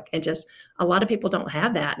book. And just a lot of people don't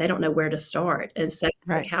have that. They don't know where to start. And so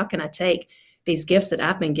like, how can I take these gifts that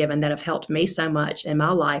I've been given that have helped me so much in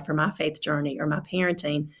my life or my faith journey or my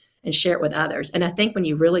parenting and share it with others? And I think when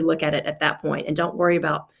you really look at it at that point and don't worry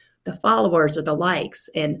about the followers or the likes,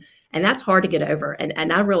 and that's hard to get over.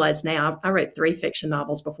 And I realize now, I wrote 3 fiction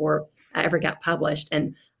novels before I ever got published.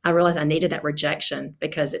 And I realized I needed that rejection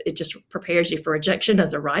because it just prepares you for rejection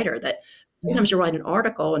as a writer, that sometimes you write an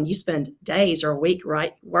article and you spend days or a week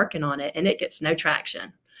working on it and it gets no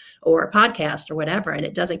traction, or a podcast or whatever, and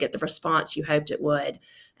it doesn't get the response you hoped it would.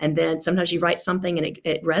 And then sometimes you write something and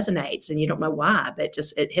it resonates and you don't know why, but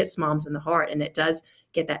it hits moms in the heart and it does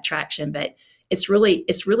get that traction. But it's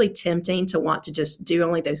really tempting to want to just do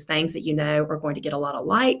only those things that are going to get a lot of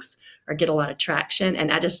likes or get a lot of traction.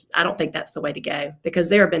 And I don't think that's the way to go, because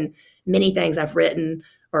there have been many things I've written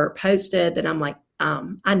or posted that I'm like,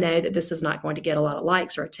 I know that this is not going to get a lot of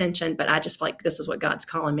likes or attention, but I just feel like this is what God's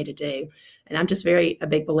calling me to do. And I'm just a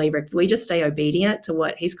big believer. If we just stay obedient to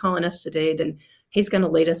what He's calling us to do, then He's going to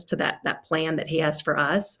lead us to that plan that He has for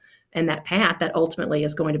us, and that path that ultimately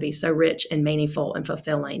is going to be so rich and meaningful and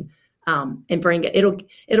fulfilling. And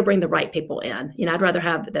it'll bring the right people in. I'd rather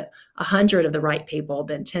have 100 of the right people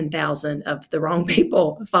than 10,000 of the wrong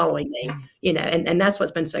people following me. And that's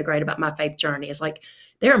what's been so great about my faith journey, is like,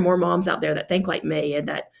 there are more moms out there that think like me and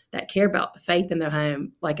that care about faith in their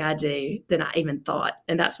home like I do than I even thought.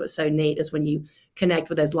 And that's what's so neat, is when you connect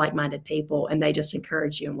with those like-minded people and they just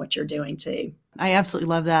encourage you in what you're doing too. I absolutely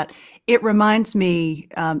love that. It reminds me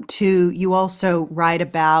too, you also write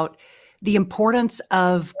about the importance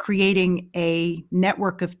of creating a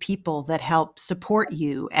network of people that help support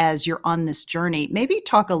you as you're on this journey. Maybe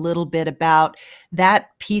talk a little bit about that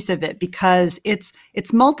piece of it, because it's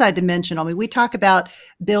multidimensional. I mean, we talk about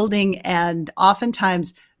building and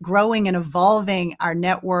oftentimes growing and evolving our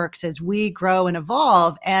networks as we grow and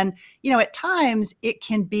evolve. And, at times it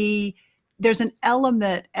can be, there's an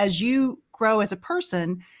element as you grow as a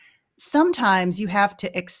person. Sometimes you have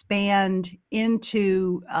to expand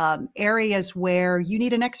into areas where you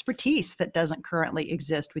need an expertise that doesn't currently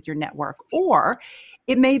exist with your network. Or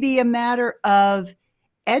it may be a matter of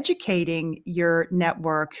educating your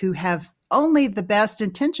network who have only the best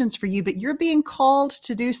intentions for you, but you're being called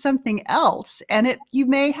to do something else. And you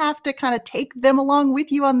may have to kind of take them along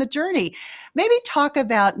with you on the journey. Maybe talk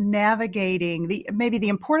about navigating maybe the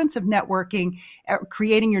importance of networking,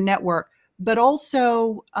 creating your network, but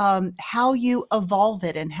also how you evolve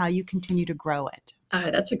it and how you continue to grow it. Oh,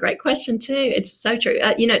 that's a great question too. It's so true.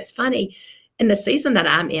 It's funny in the season that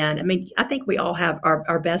I'm in. I mean, I think we all have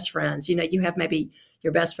our best friends. You have maybe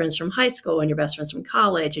your best friends from high school and your best friends from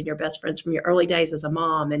college and your best friends from your early days as a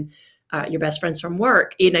mom and your best friends from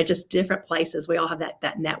work, just different places. We all have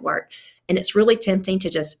that network. And it's really tempting to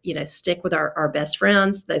just, stick with our best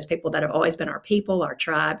friends, those people that have always been our people, our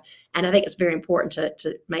tribe. And I think it's very important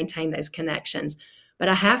to maintain those connections. But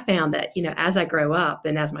I have found that, as I grow up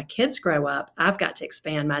and as my kids grow up, I've got to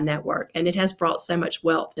expand my network. And it has brought so much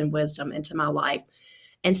wealth and wisdom into my life.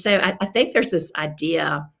 And so I think there's this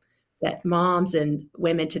idea that moms and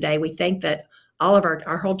women today, we think that all of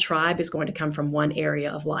our whole tribe is going to come from one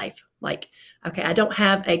area of life. Like, okay, I don't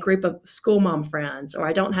have a group of school mom friends, or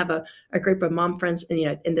I don't have a group of mom friends,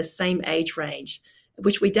 in the same age range,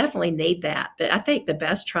 which we definitely need that. But I think the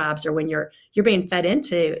best tribes are when you're being fed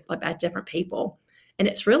into by different people. And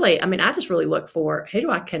it's really, I just really look for, who do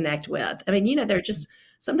I connect with? They're just,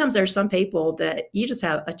 sometimes there's some people that you just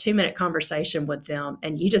have a 2-minute conversation with them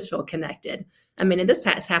and you just feel connected. And this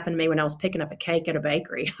has happened to me when I was picking up a cake at a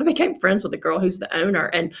bakery. I became friends with the girl who's the owner,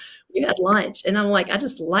 and we had lunch. And I'm like, I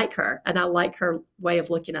just like her, and I like her way of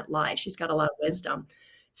looking at life. She's got a lot of wisdom.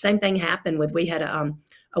 Same thing happened we had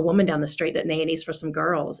a woman down the street that nannies for some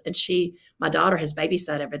girls, and my daughter has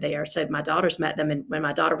babysat over there. So my daughters met them, and when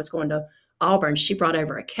my daughter was going to Auburn, she brought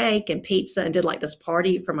over a cake and pizza and did like this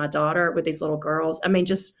party for my daughter with these little girls.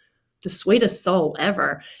 Just the sweetest soul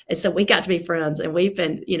ever. And so we got to be friends, and we've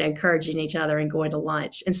been, encouraging each other and going to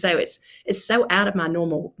lunch. And so it's so out of my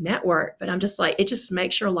normal network, but I'm just like, it just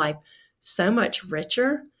makes your life so much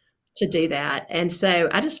richer to do that. And so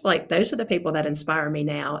I just feel like those are the people that inspire me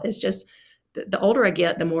now. It's just the older I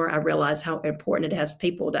get, the more I realize how important it has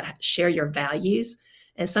people to share your values.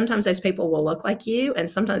 And sometimes those people will look like you, and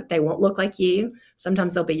sometimes they won't look like you.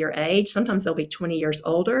 Sometimes they'll be your age. Sometimes they'll be 20 years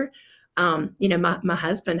older. My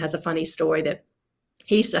husband has a funny story that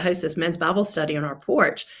he used to host this men's Bible study on our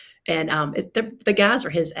porch. And the guys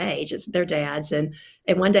are his age. It's their dads. And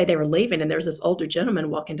one day they were leaving, and there was this older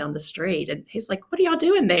gentleman walking down the street. And he's like, "What are y'all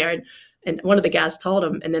doing there?" And one of the guys told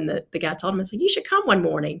him. And then the guy told him, "I said, you should come one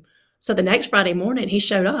morning." So the next Friday morning, he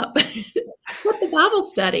showed up with the Bible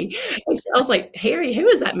study. And so I was like, "Harry, who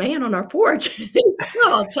is that man on our porch?" And he's like,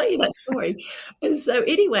 "Oh, I'll tell you that story." And so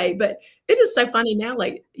anyway, but it is so funny now,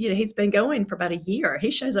 he's been going for about a year. He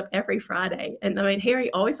shows up every Friday. And Harry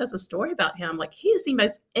always has a story about him. Like, he is the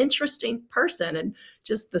most interesting person, and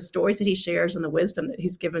just the stories that he shares and the wisdom that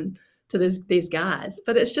he's given to these guys.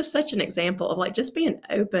 But it's just such an example of just being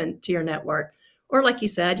open to your network. Or like you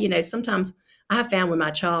said, sometimes I have found when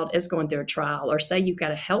my child is going through a trial, or say you've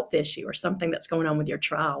got a health issue or something that's going on with your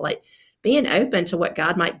trial, being open to what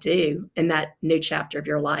God might do in that new chapter of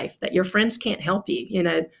your life, that your friends can't help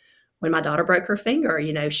you. When my daughter broke her finger,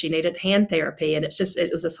 she needed hand therapy, and it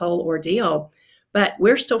was this whole ordeal. But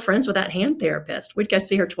we're still friends with that hand therapist. We'd go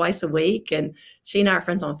see her twice a week, and she and I are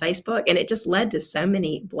friends on Facebook, and it just led to so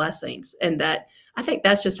many blessings. And that, I think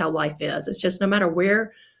that's just how life is. It's just no matter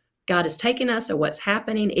where God is taking us or what's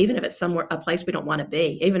happening, even if it's somewhere, a place we don't want to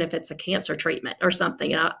be, even if it's a cancer treatment or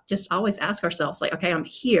something. And I just always ask ourselves, okay, I'm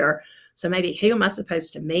here. So maybe who am I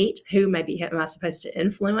supposed to meet? Who maybe am I supposed to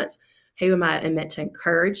influence? Who am I meant to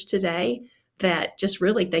encourage today? That just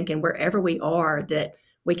really thinking wherever we are, that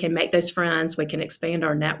we can make those friends, we can expand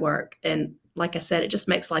our network. And like I said, it just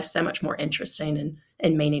makes life so much more interesting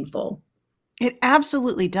and meaningful. It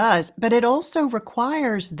absolutely does, but it also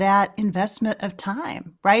requires that investment of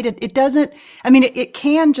time, right? It doesn't, it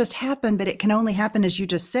can just happen, but it can only happen, as you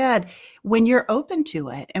just said, when you're open to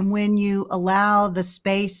it and when you allow the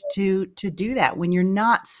space to do that, when you're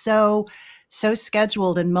not so so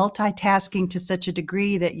scheduled and multitasking to such a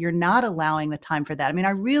degree that you're not allowing the time for that. I mean, I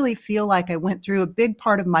really feel like I went through a big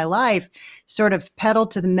part of my life, sort of pedal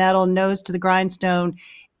to the metal, nose to the grindstone,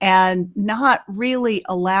 and not really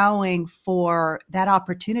allowing for that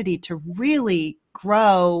opportunity to really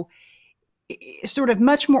grow sort of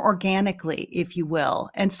much more organically, if you will.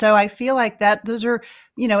 And so I feel like that those are,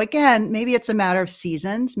 again, maybe it's a matter of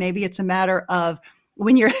seasons. Maybe it's a matter of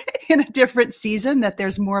when you're in a different season that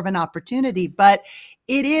there's more of an opportunity. But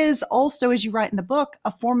it is also, as you write in the book,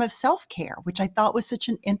 a form of self-care, which I thought was such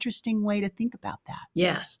an interesting way to think about that.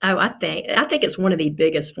 Yes. Oh, I think it's one of the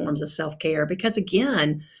biggest forms of self-care because,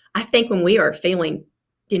 again, I think when we are feeling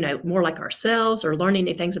more like ourselves or learning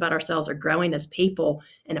new things about ourselves or growing as people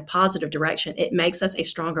in a positive direction, it makes us a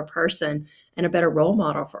stronger person and a better role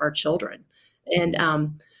model for our children. And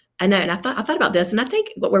I know, and I thought about this, and I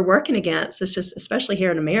think what we're working against is just, especially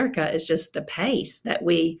here in America, is just the pace that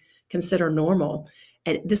we consider normal.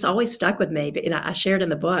 And this always stuck with me, but I shared in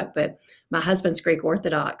the book, but my husband's Greek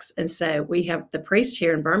Orthodox. And so we have the priest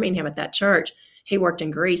here in Birmingham at that church. He worked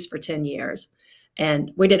in Greece for 10 years.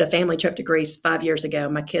 And we did a family trip to Greece 5 years ago.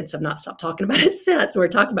 My kids have not stopped talking about it since. We're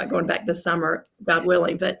talking about going back this summer, God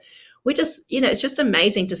willing. But we just, it's just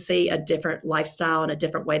amazing to see a different lifestyle and a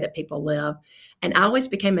different way that people live. And I always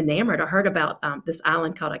became enamored. I heard about this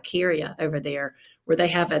island called Icaria over there, where they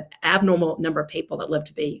have an abnormal number of people that live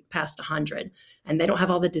to be past 100. And they don't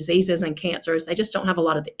have all the diseases and cancers. They just don't have a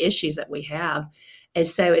lot of the issues that we have. And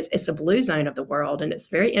so it's a blue zone of the world. And it's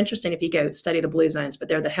very interesting if you go study the blue zones, but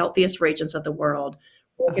they're the healthiest regions of the world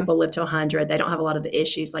where people live to 100. They don't have a lot of the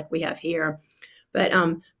issues like we have here.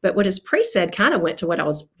 But what his priest said kind of went to what I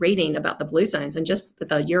was reading about the blue zones and just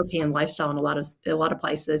the European lifestyle in a lot of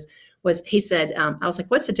places. Was he said, I was like,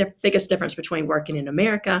 what's the biggest difference between working in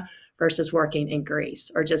America versus working in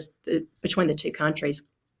Greece, or just between the two countries?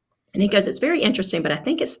 And he goes, it's very interesting, but I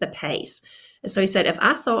think it's the pace. And so he said, if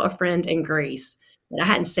I saw a friend in Greece that I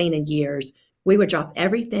hadn't seen in years, we would drop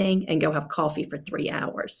everything and go have coffee for 3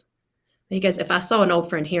 hours. Because if I saw an old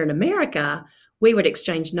friend here in America, we would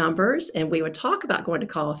exchange numbers and we would talk about going to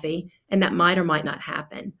coffee, and that might or might not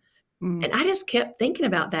happen. And I just kept thinking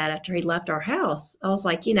about that after he left our house. I was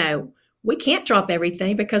like, we can't drop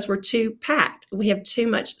everything because we're too packed. We have too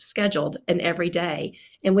much scheduled in every day,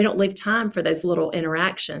 and we don't leave time for those little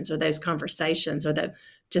interactions or those conversations or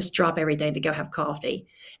just drop everything to go have coffee.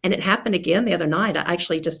 And it happened again the other night. I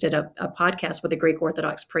actually just did a podcast with a Greek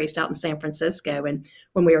Orthodox priest out in San Francisco. And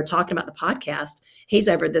when we were talking about the podcast, he's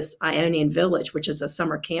over this Ionian village, which is a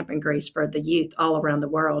summer camp in Greece for the youth all around the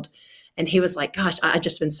world. And he was like, gosh, I've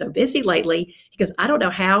just been so busy lately. He goes, I don't know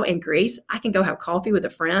how in Greece I can go have coffee with a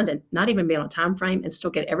friend and not even be on a time frame and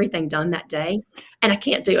still get everything done that day. And I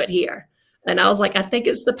can't do it here. And I was like, I think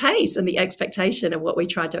it's the pace and the expectation of what we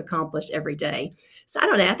try to accomplish every day. So I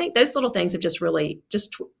don't know. I think those little things have just really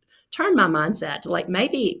turned my mindset to like,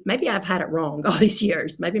 maybe I've had it wrong all these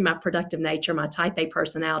years. Maybe my productive nature, my type A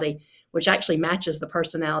personality, which actually matches the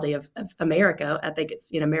personality of America. I think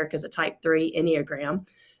it's, America's a type 3 Enneagram.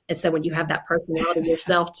 And so when you have that personality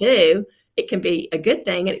yourself too, it can be a good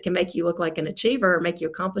thing and it can make you look like an achiever or make you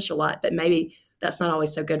accomplish a lot. But maybe that's not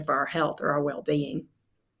always so good for our health or our well-being.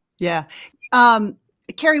 Yeah.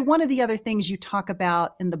 Carrie, one of the other things you talk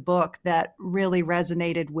about in the book that really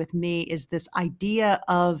resonated with me is this idea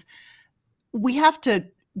of we have to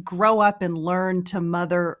grow up and learn to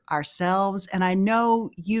mother ourselves. And I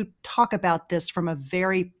know you talk about this from a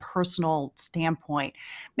very personal standpoint.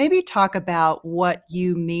 Maybe talk about what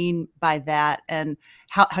you mean by that and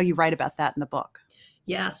how you write about that in the book.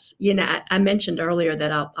 Yes. I mentioned earlier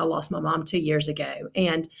that I lost my mom 2 years ago.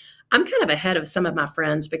 And I'm kind of ahead of some of my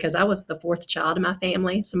friends because I was the fourth child in my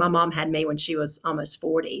family. So my mom had me when she was almost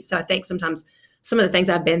 40. So I think sometimes some of the things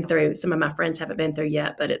I've been through, some of my friends haven't been through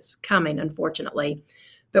yet, but it's coming, unfortunately.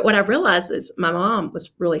 But what I realized is my mom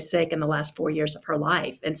was really sick in the last 4 years of her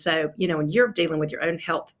life. And so, when you're dealing with your own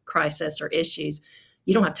health crisis or issues,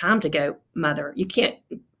 you don't have time to go mother. You can't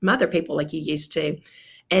mother people like you used to.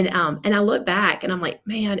 And I look back and I'm like,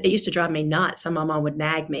 man, it used to drive me nuts. And my mom would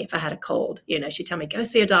nag me if I had a cold. She'd tell me, go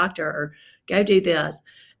see a doctor or go do this.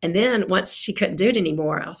 And then once she couldn't do it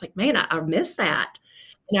anymore, I was like, man, I miss that.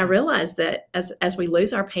 And I realized that as we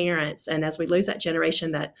lose our parents and as we lose that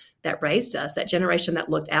generation that raised us, that generation that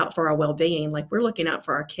looked out for our well-being, like we're looking out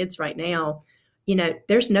for our kids right now,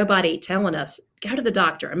 there's nobody telling us, go to the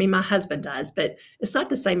doctor. I mean, my husband does, but it's not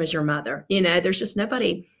the same as your mother. There's just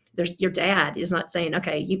nobody. There's your dad is not saying,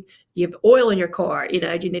 okay, you have oil in your car, do you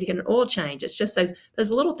need to get an oil change? It's just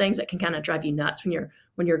those little things that can kind of drive you nuts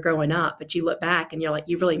when you're growing up, but you look back and you're like,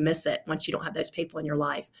 you really miss it once you don't have those people in your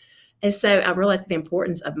life. And so I realized the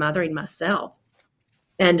importance of mothering myself.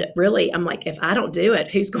 And really, I'm like, if I don't do it,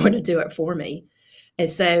 who's going to do it for me? And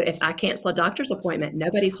so if I cancel a doctor's appointment,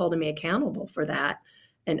 nobody's holding me accountable for that.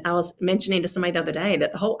 And I was mentioning to somebody the other day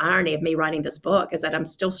that the whole irony of me writing this book is that I'm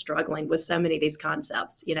still struggling with so many of these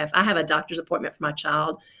concepts. You know, if I have a doctor's appointment for my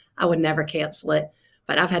child, I would never cancel it.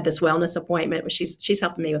 But I've had this wellness appointment where she's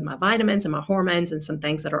helping me with my vitamins and my hormones and some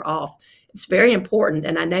things that are off. It's very important,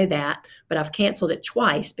 and I know that, but I've canceled it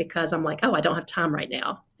twice because I'm like, oh, I don't have time right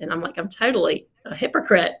now. And I'm like, I'm totally a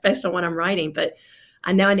hypocrite based on what I'm writing, but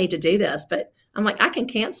I know I need to do this. But I'm like, I can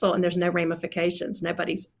cancel and there's no ramifications.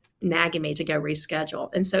 Nobody's nagging me to go reschedule.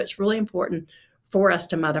 And so it's really important for us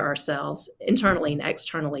to mother ourselves internally and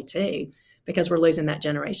externally too, because we're losing that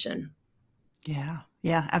generation. Yeah,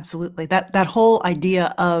 absolutely. That whole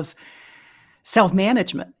idea of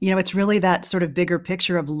self-management, it's really that sort of bigger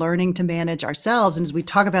picture of learning to manage ourselves. And as we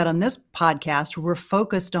talk about on this podcast, we're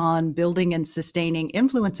focused on building and sustaining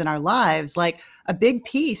influence in our lives. Like a big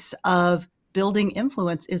piece of building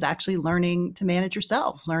influence is actually learning to manage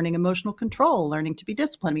yourself, learning emotional control, learning to be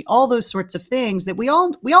disciplined. I mean, all those sorts of things that we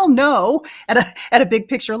all know at a big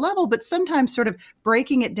picture level, but sometimes sort of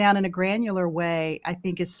breaking it down in a granular way, I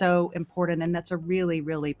think is so important. And that's a really,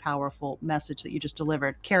 really powerful message that you just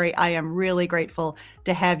delivered. Carrie, I am really grateful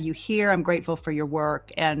to have you here. I'm grateful for your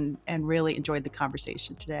work and really enjoyed the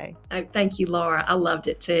conversation today. Oh, thank you, Laura. I loved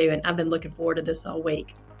it too. And I've been looking forward to this all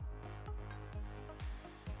week.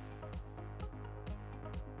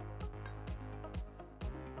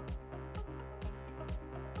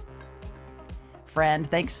 Friend,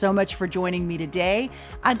 thanks so much for joining me today.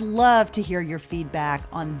 I'd love to hear your feedback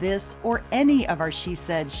on this or any of our She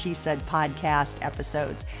Said podcast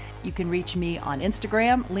episodes. You can reach me on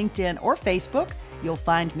Instagram, LinkedIn, or Facebook. You'll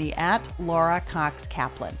find me at Laura Cox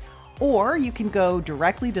Kaplan. Or you can go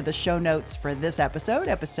directly to the show notes for this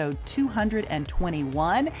episode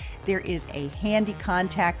 221. There is a handy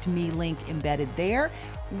contact me link embedded there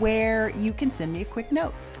where you can send me a quick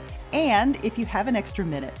note. And if you have an extra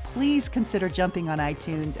minute, please consider jumping on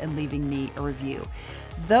iTunes and leaving me a review.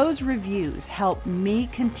 Those reviews help me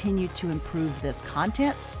continue to improve this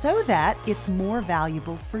content so that it's more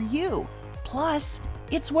valuable for you. Plus,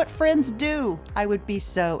 it's what friends do. I would be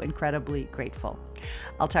so incredibly grateful.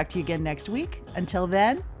 I'll talk to you again next week. Until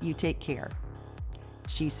then, you take care.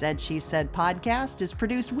 She Said podcast is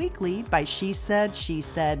produced weekly by She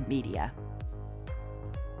Said Media.